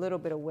has a little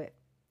bit of wit.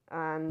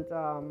 And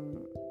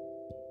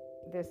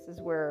this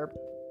is where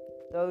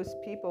those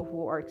people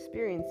who are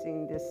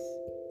experiencing this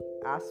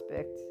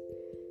aspect,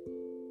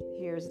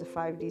 here's the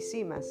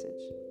 5DC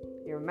message.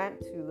 You're meant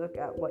to look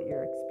at what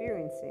you're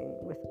experiencing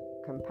with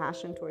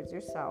compassion towards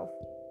yourself,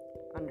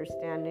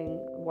 understanding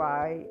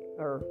why,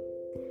 or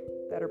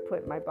better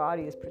put, my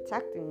body is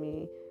protecting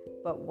me,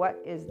 but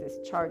what is this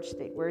charged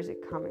state? Where is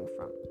it coming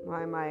from?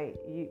 Why am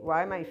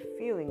I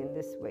feeling in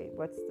this way?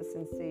 What's the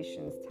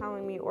sensations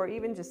telling me? Or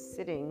even just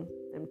sitting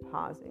and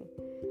pausing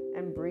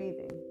and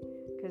breathing,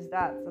 because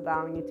that's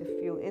allowing you to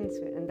feel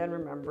into it. And then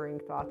remembering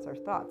thoughts are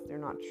thoughts. They're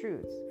not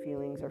truths.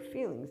 Feelings are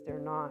feelings. They're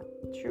not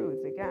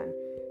truths. Again,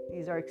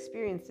 these are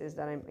experiences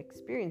that I'm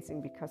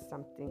experiencing because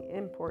something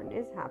important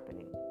is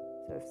happening.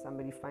 So if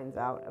somebody finds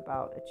out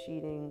about a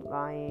cheating,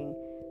 lying,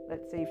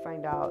 let's say you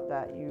find out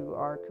that you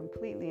are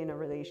completely in a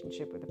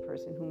relationship with a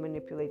person who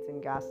manipulates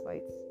and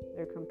gaslights.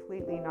 They're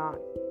completely not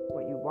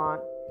what you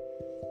want.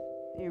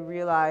 You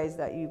realize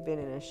that you've been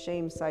in a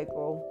shame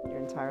cycle your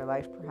entire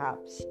life,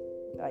 perhaps,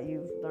 that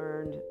you've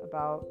learned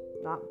about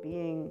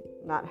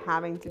not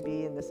having to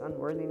be in this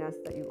unworthiness,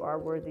 that you are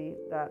worthy,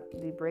 that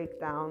the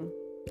breakdown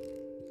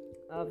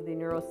of the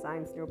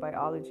neuroscience,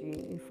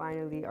 neurobiology, you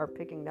finally are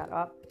picking that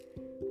up,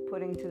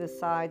 putting to the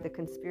side the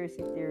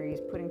conspiracy theories,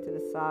 putting to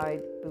the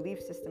side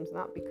belief systems,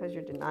 not because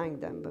you're denying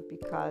them, but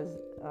because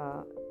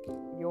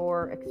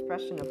your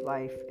expression of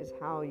life is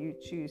how you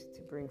choose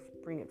to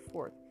bring it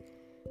forth.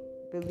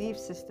 Belief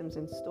systems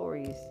and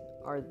stories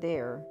are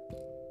there.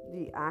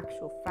 The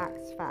actual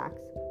facts.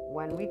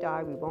 When we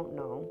die, we won't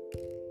know.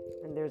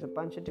 And there's a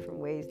bunch of different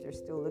ways they're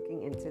still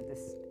looking into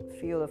this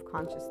field of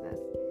consciousness.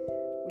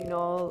 We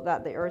know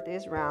that the earth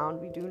is round.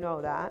 We do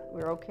know that.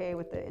 We're okay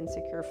with the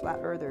insecure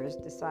flat earthers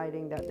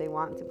deciding that they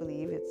want to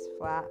believe it's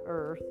flat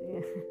earth.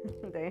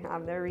 They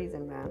have their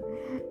reason, man.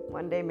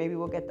 One day maybe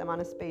we'll get them on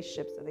a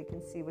spaceship so they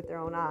can see with their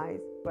own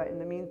eyes. But in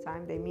the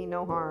meantime, they mean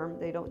no harm.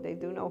 They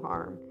do no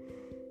harm.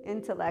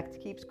 Intellect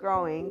keeps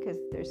growing because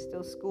there's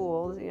still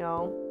schools,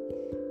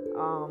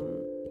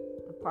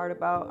 The part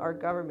about our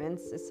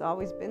governments, it's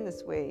always been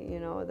this way,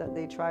 that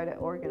they try to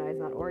organize,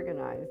 not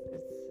organize.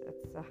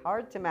 It's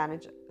hard to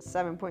manage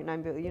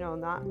 7.9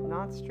 billion,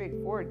 not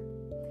straightforward.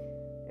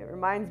 It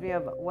reminds me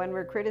of when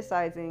we're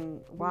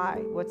criticizing,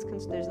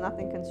 there's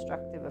nothing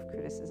constructive of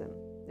criticism.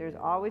 There's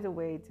always a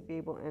way to be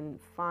able and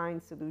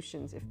find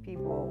solutions if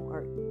people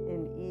are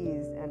in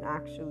ease and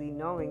actually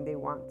knowing they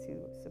want to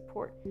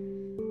support.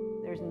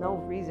 There's no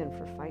reason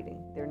for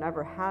fighting. There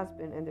never has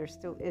been, and there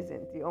still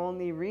isn't. The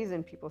only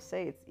reason people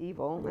say it's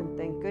evil, and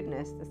thank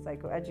goodness the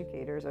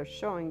psychoeducators are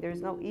showing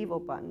there's no evil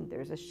button,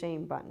 there's a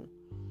shame button.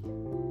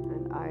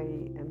 And I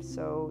am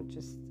so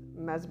just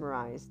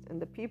mesmerized.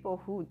 And the people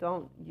who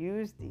don't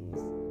use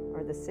these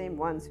are the same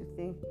ones who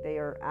think they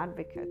are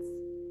advocates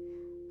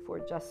for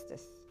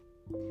justice.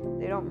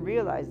 They don't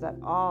realize that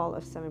all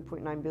of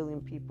 7.9 billion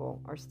people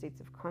are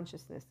states of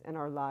consciousness and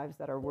are lives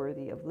that are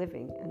worthy of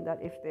living, and that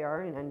if they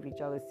are in envy,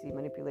 jealousy,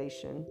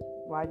 manipulation,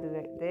 why do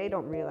they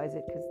don't realize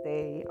it? Because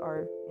they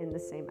are in the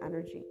same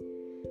energy.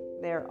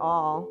 They're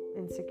all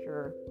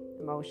insecure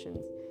emotions,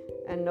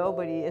 and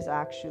nobody is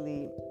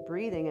actually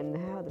breathing. And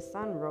now the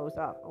sun rose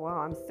up. Wow,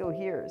 I'm still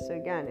here. So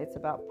again, it's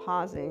about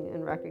pausing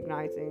and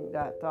recognizing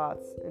that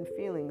thoughts and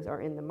feelings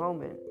are in the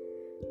moment,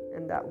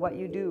 and that what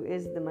you do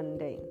is the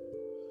mundane.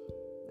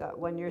 That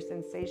when you're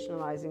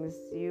sensationalizing,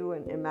 it's you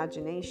and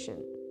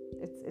imagination.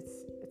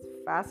 It's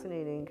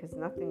fascinating because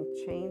nothing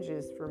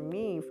changes for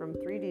me from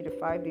 3D to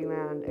 5D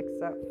land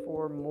except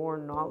for more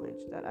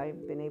knowledge that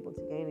I've been able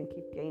to gain and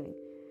keep gaining.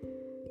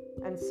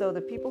 And so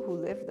the people who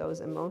live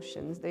those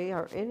emotions, they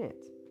are in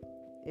it.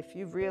 If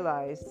you've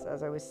realized,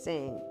 as I was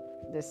saying,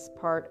 this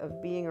part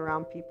of being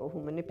around people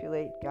who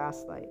manipulate,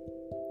 gaslight,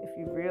 if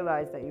you've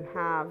realized that you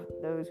have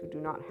those who do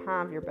not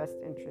have your best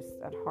interests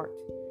at heart,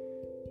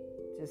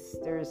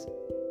 there's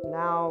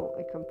now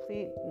a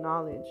complete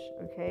knowledge,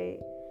 okay?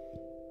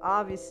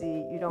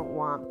 obviously you don't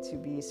want to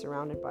be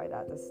surrounded by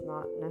that. That's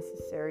not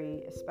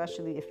necessary,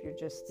 especially if you're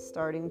just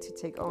starting to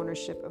take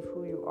ownership of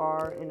who you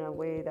are in a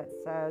way that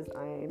says,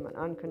 I'm an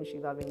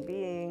unconditionally loving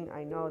being.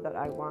 I know that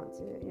I want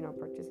to,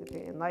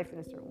 participate in life in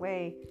a certain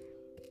way.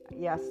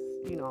 Yes,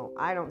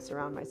 I don't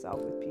surround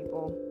myself with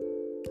people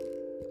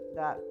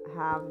that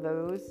have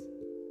those.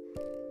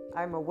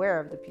 I'm aware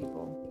of the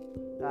people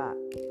that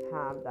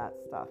have that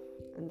stuff.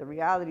 And the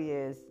reality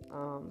is,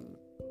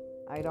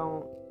 I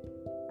don't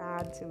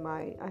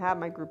I have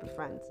my group of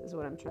friends, is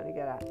what I'm trying to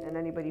get at. And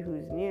anybody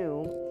who's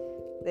new,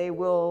 they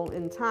will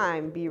in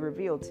time be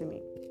revealed to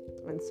me.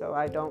 And so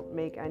I don't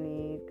make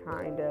any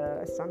kind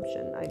of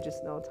assumption. I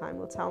just know time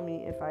will tell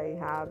me if I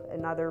have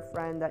another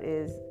friend that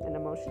is an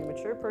emotionally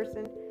mature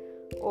person,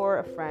 or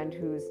a friend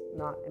who's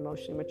not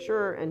emotionally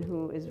mature and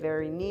who is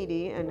very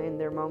needy, and in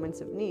their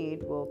moments of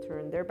need will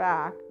turn their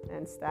back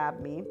and stab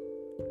me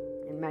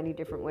in many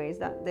different ways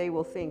that they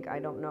will think I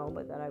don't know,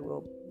 but that I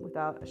will,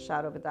 without a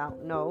shadow of a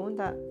doubt, know.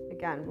 That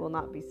again will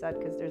not be said,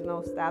 because there's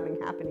no stabbing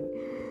happening.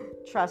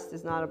 Trust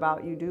is not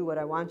about you do what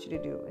I want you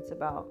to do. It's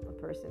about a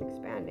person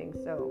expanding.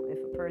 So if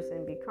a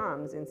person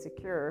becomes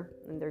insecure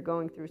and they're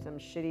going through some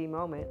shitty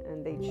moment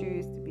and they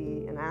choose to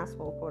be an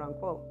asshole, quote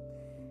unquote,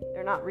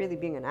 they're not really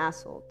being an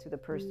asshole to the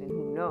person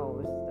who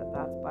knows that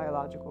that's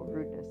biological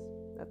rudeness,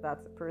 that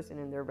that's a person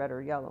in their red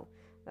or yellow,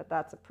 that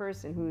that's a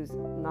person who's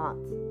not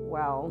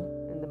well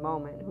in the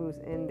moment, who's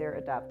in their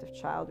adaptive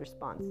child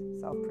response,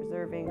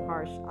 self-preserving,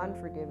 harsh,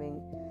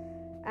 unforgiving,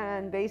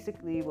 and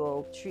basically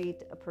will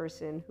treat a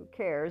person who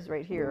cares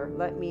right here.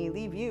 Let me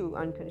leave you,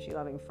 unconditionally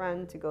loving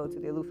friend, to go to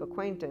the aloof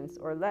acquaintance,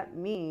 or let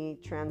me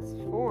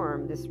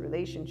transform this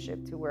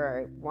relationship to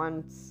where I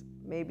once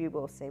maybe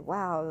will say,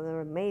 wow,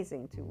 they're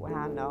amazing, to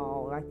wow,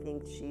 no, I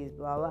think she's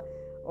blah, blah,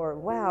 or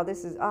wow,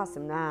 this is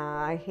awesome,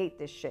 nah, I hate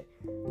this shit.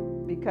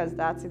 Because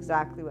that's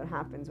exactly what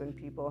happens when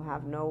people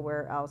have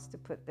nowhere else to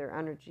put their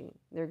energy.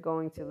 They're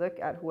going to look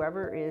at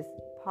whoever is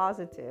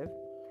positive,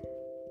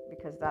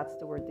 because that's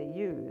the word they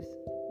use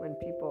when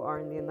people are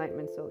in the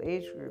Enlightenment Soul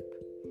Age group,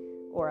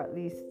 or at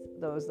least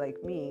those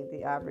like me,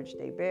 the average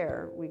day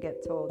bear. We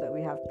get told that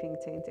we have pink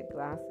tainted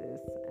glasses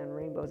and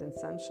rainbows and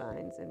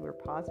sunshines, and we're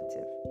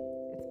positive.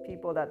 It's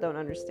people that don't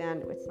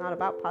understand. It's not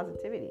about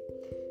positivity.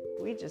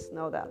 We just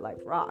know that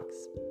life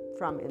rocks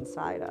from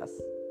inside us.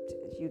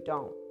 You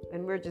don't.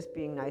 And we're just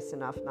being nice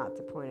enough not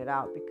to point it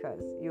out,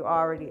 because you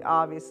already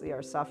obviously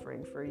are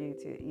suffering for you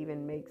to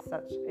even make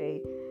such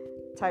a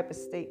type of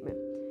statement.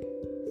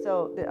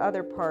 So the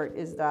other part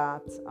is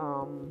that,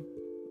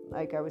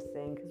 like I was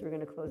saying, because we're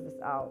going to close this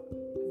out,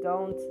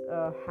 don't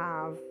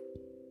have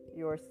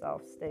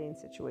yourself stay in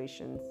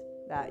situations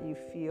that you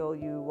feel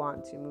you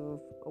want to move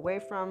away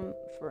from.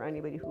 For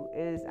anybody who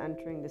is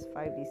entering this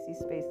 5DC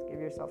space, give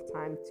yourself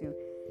time to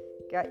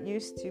get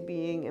used to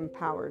being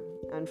empowered.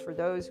 And for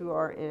those who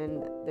are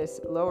in this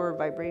lower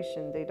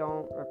vibration, they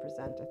don't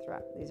represent a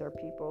threat. These are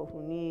people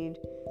who need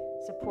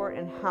support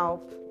and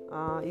help.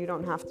 You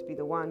don't have to be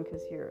the one,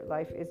 because here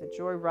life is a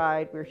joy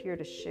ride. We're here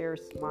to share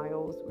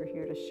smiles. We're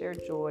here to share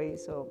joy.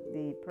 So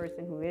the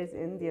person who is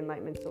in the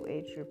Enlightenment Soul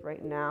Age group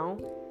right now,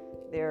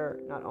 they're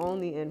not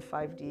only in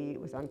 5D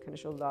with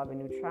unconditional love and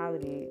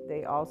neutrality,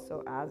 they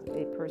also, as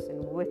a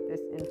person with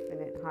this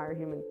infinite higher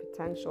human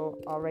potential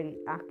already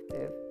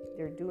active,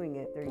 they're doing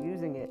it, they're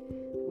using it.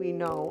 We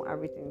know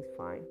everything's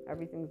fine.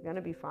 Everything's going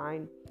to be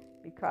fine,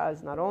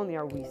 because not only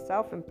are we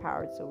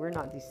self-empowered, so we're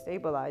not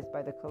destabilized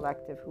by the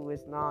collective who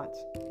is not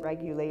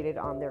regulated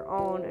on their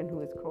own and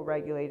who is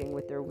co-regulating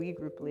with their we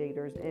group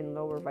leaders in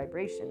lower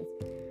vibrations.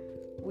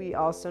 We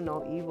also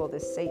know evil,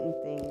 this Satan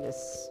thing,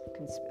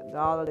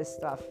 all of this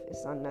stuff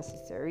is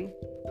unnecessary.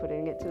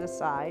 Putting it to the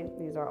side.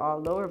 These are all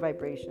lower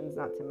vibrations,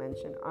 not to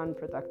mention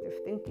unproductive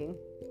thinking.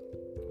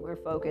 We're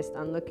focused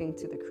on looking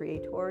to the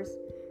creators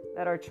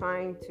that are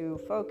trying to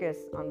focus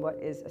on what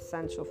is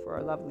essential for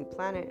our lovely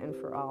planet and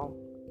for all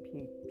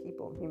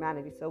people,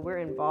 humanity. So we're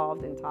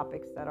involved in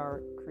topics that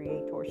are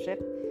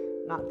creatorship,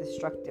 not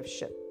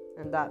destructiveship.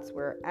 And that's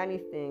where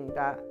anything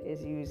that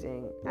is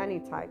using any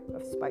type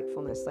of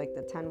spitefulness, like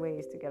the 10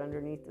 ways to get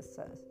underneath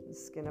the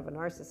skin of a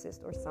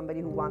narcissist, or somebody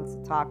who wants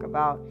to talk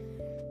about,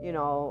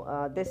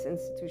 this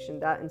institution,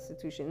 that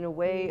institution, in a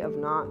way of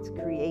not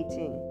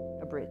creating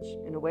a bridge,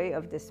 in a way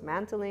of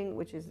dismantling,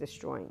 which is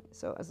destroying.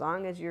 So as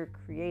long as you're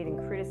creating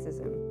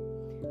criticism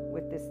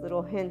with this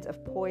little hint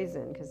of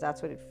poison, because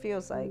that's what it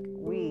feels like,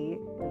 we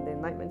in the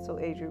Enlightenment Soul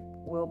Age group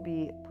will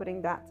be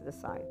putting that to the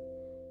side.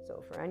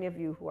 So for any of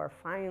you who are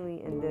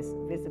finally in this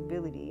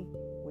visibility,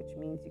 which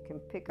means you can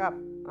pick up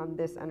on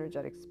this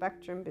energetic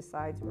spectrum,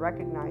 besides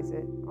recognize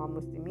it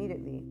almost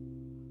immediately,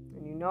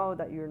 and you know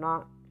that you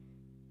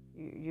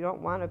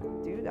don't want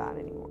to do that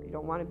anymore. You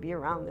don't want to be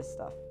around this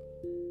stuff.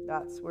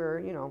 That's where,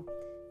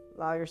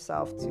 allow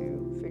yourself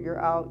to figure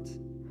out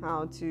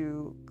how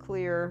to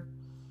clear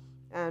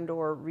and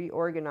or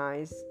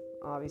reorganize,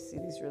 obviously,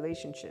 these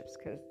relationships.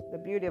 Because the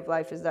beauty of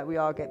life is that we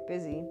all get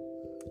busy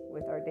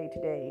with our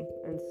day-to-day.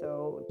 And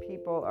so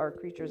people are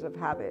creatures of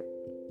habit.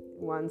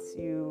 once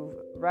you've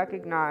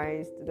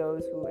recognized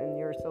those who in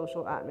your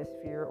social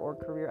atmosphere or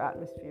career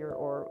atmosphere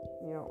or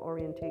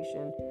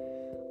orientation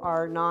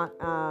are not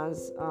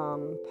as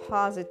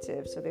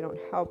positive, so they don't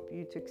help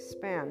you to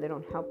expand, they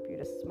don't help you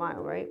to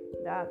smile, right?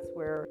 That's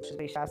where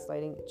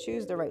gaslighting.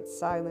 Choose the right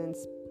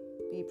silence,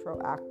 be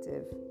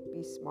proactive,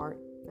 be smart.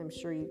 I'm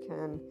sure you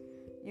can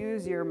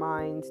use your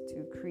mind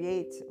to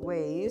create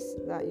ways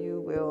that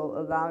you will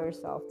allow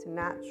yourself to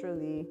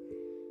naturally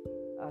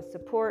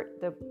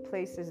support the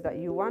places that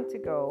you want to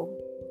go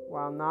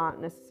while not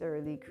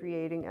necessarily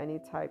creating any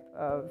type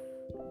of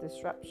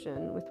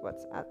disruption with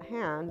what's at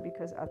hand,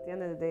 because at the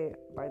end of the day,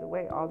 by the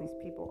way, all these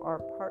people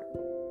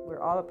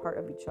we're all a part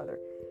of each other.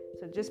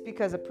 So just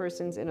because a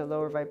person's in a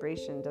lower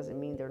vibration doesn't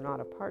mean they're not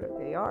a part of it.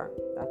 They are.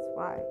 That's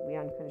why we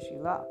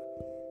unconditionally love.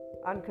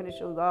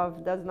 Unconditional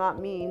love does not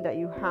mean that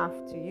you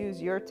have to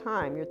use your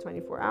time, your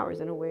 24 hours,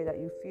 in a way that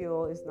you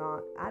feel is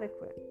not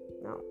adequate.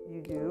 No,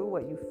 you do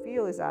what you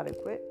feel is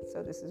adequate.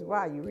 So this is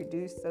why you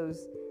reduce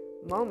those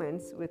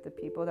moments with the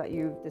people that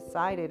you've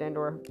decided and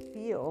or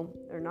feel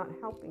are not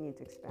helping you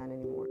to expand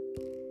anymore.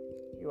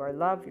 You are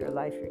love, your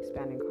life, your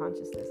expanding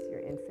consciousness, your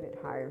infinite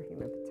higher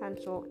human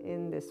potential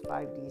in this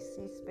 5D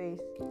C space,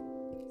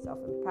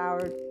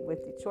 self-empowered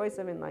with the choice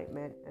of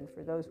enlightenment. And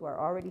for those who are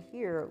already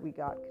here, we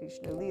got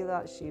Krishna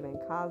Leela, Shiva and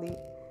Kali.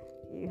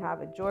 You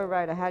have a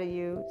joyride ahead of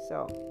you.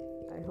 So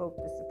I hope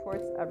this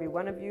supports every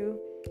one of you.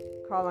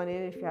 Call on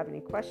in if you have any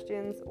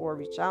questions or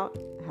reach out.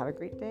 Have a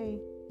great day.